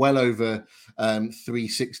 Well over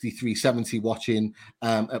 360, 370 watching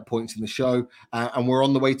at points in the show. And we're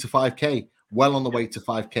on the way to 5K, well on the way to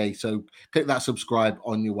 5K. So click that subscribe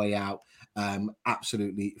on your way out.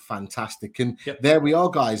 Absolutely fantastic. And there we are,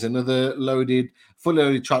 guys. Another fully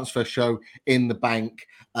loaded transfer show in the bank.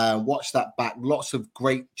 Watch that back. Lots of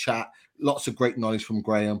great chat. lots of great knowledge from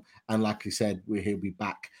Graeme, and like I said, he'll be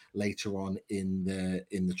back later on in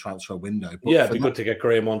the transfer window. But it'd be good to get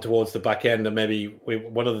Graeme on towards the back end, and maybe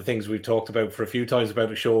one of the things we've talked about for a few times about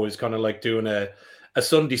the show is kind of like doing a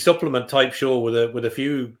Sunday supplement type show with a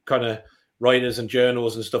few kind of writers and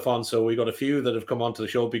journals and stuff on. So we got a few that have come onto the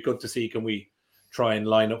show. It'd be good to see, can we try and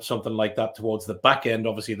line up something like that towards the back end?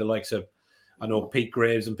 Obviously, the likes of, I know, Pete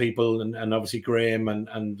Graves and people, and obviously Graeme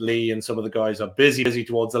and Lee and some of the guys are busy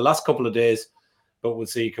towards the last couple of days. But we'll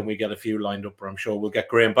see, can we get a few lined up? Or I'm sure we'll get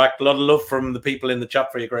Graeme back. A lot of love from the people in the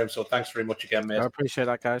chat for you, Graeme. So thanks very much again, mate. I appreciate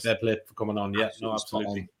that, guys. Fair play for coming on. Yeah,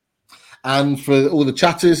 absolutely. And for all the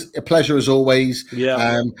chatters, a pleasure as always.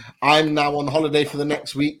 Yeah. I'm now on holiday for the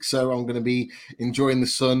next week, so I'm going to be enjoying the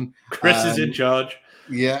sun. Chris is in charge.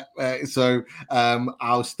 Yeah, so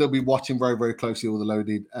I'll still be watching very, very closely all the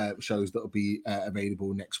loaded shows that will be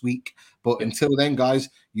available next week. But until then, guys,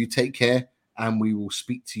 you take care, and we will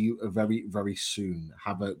speak to you very, very soon.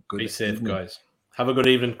 Have a good evening. Be safe, guys. Have a good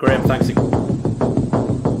evening. Graeme, thanks again.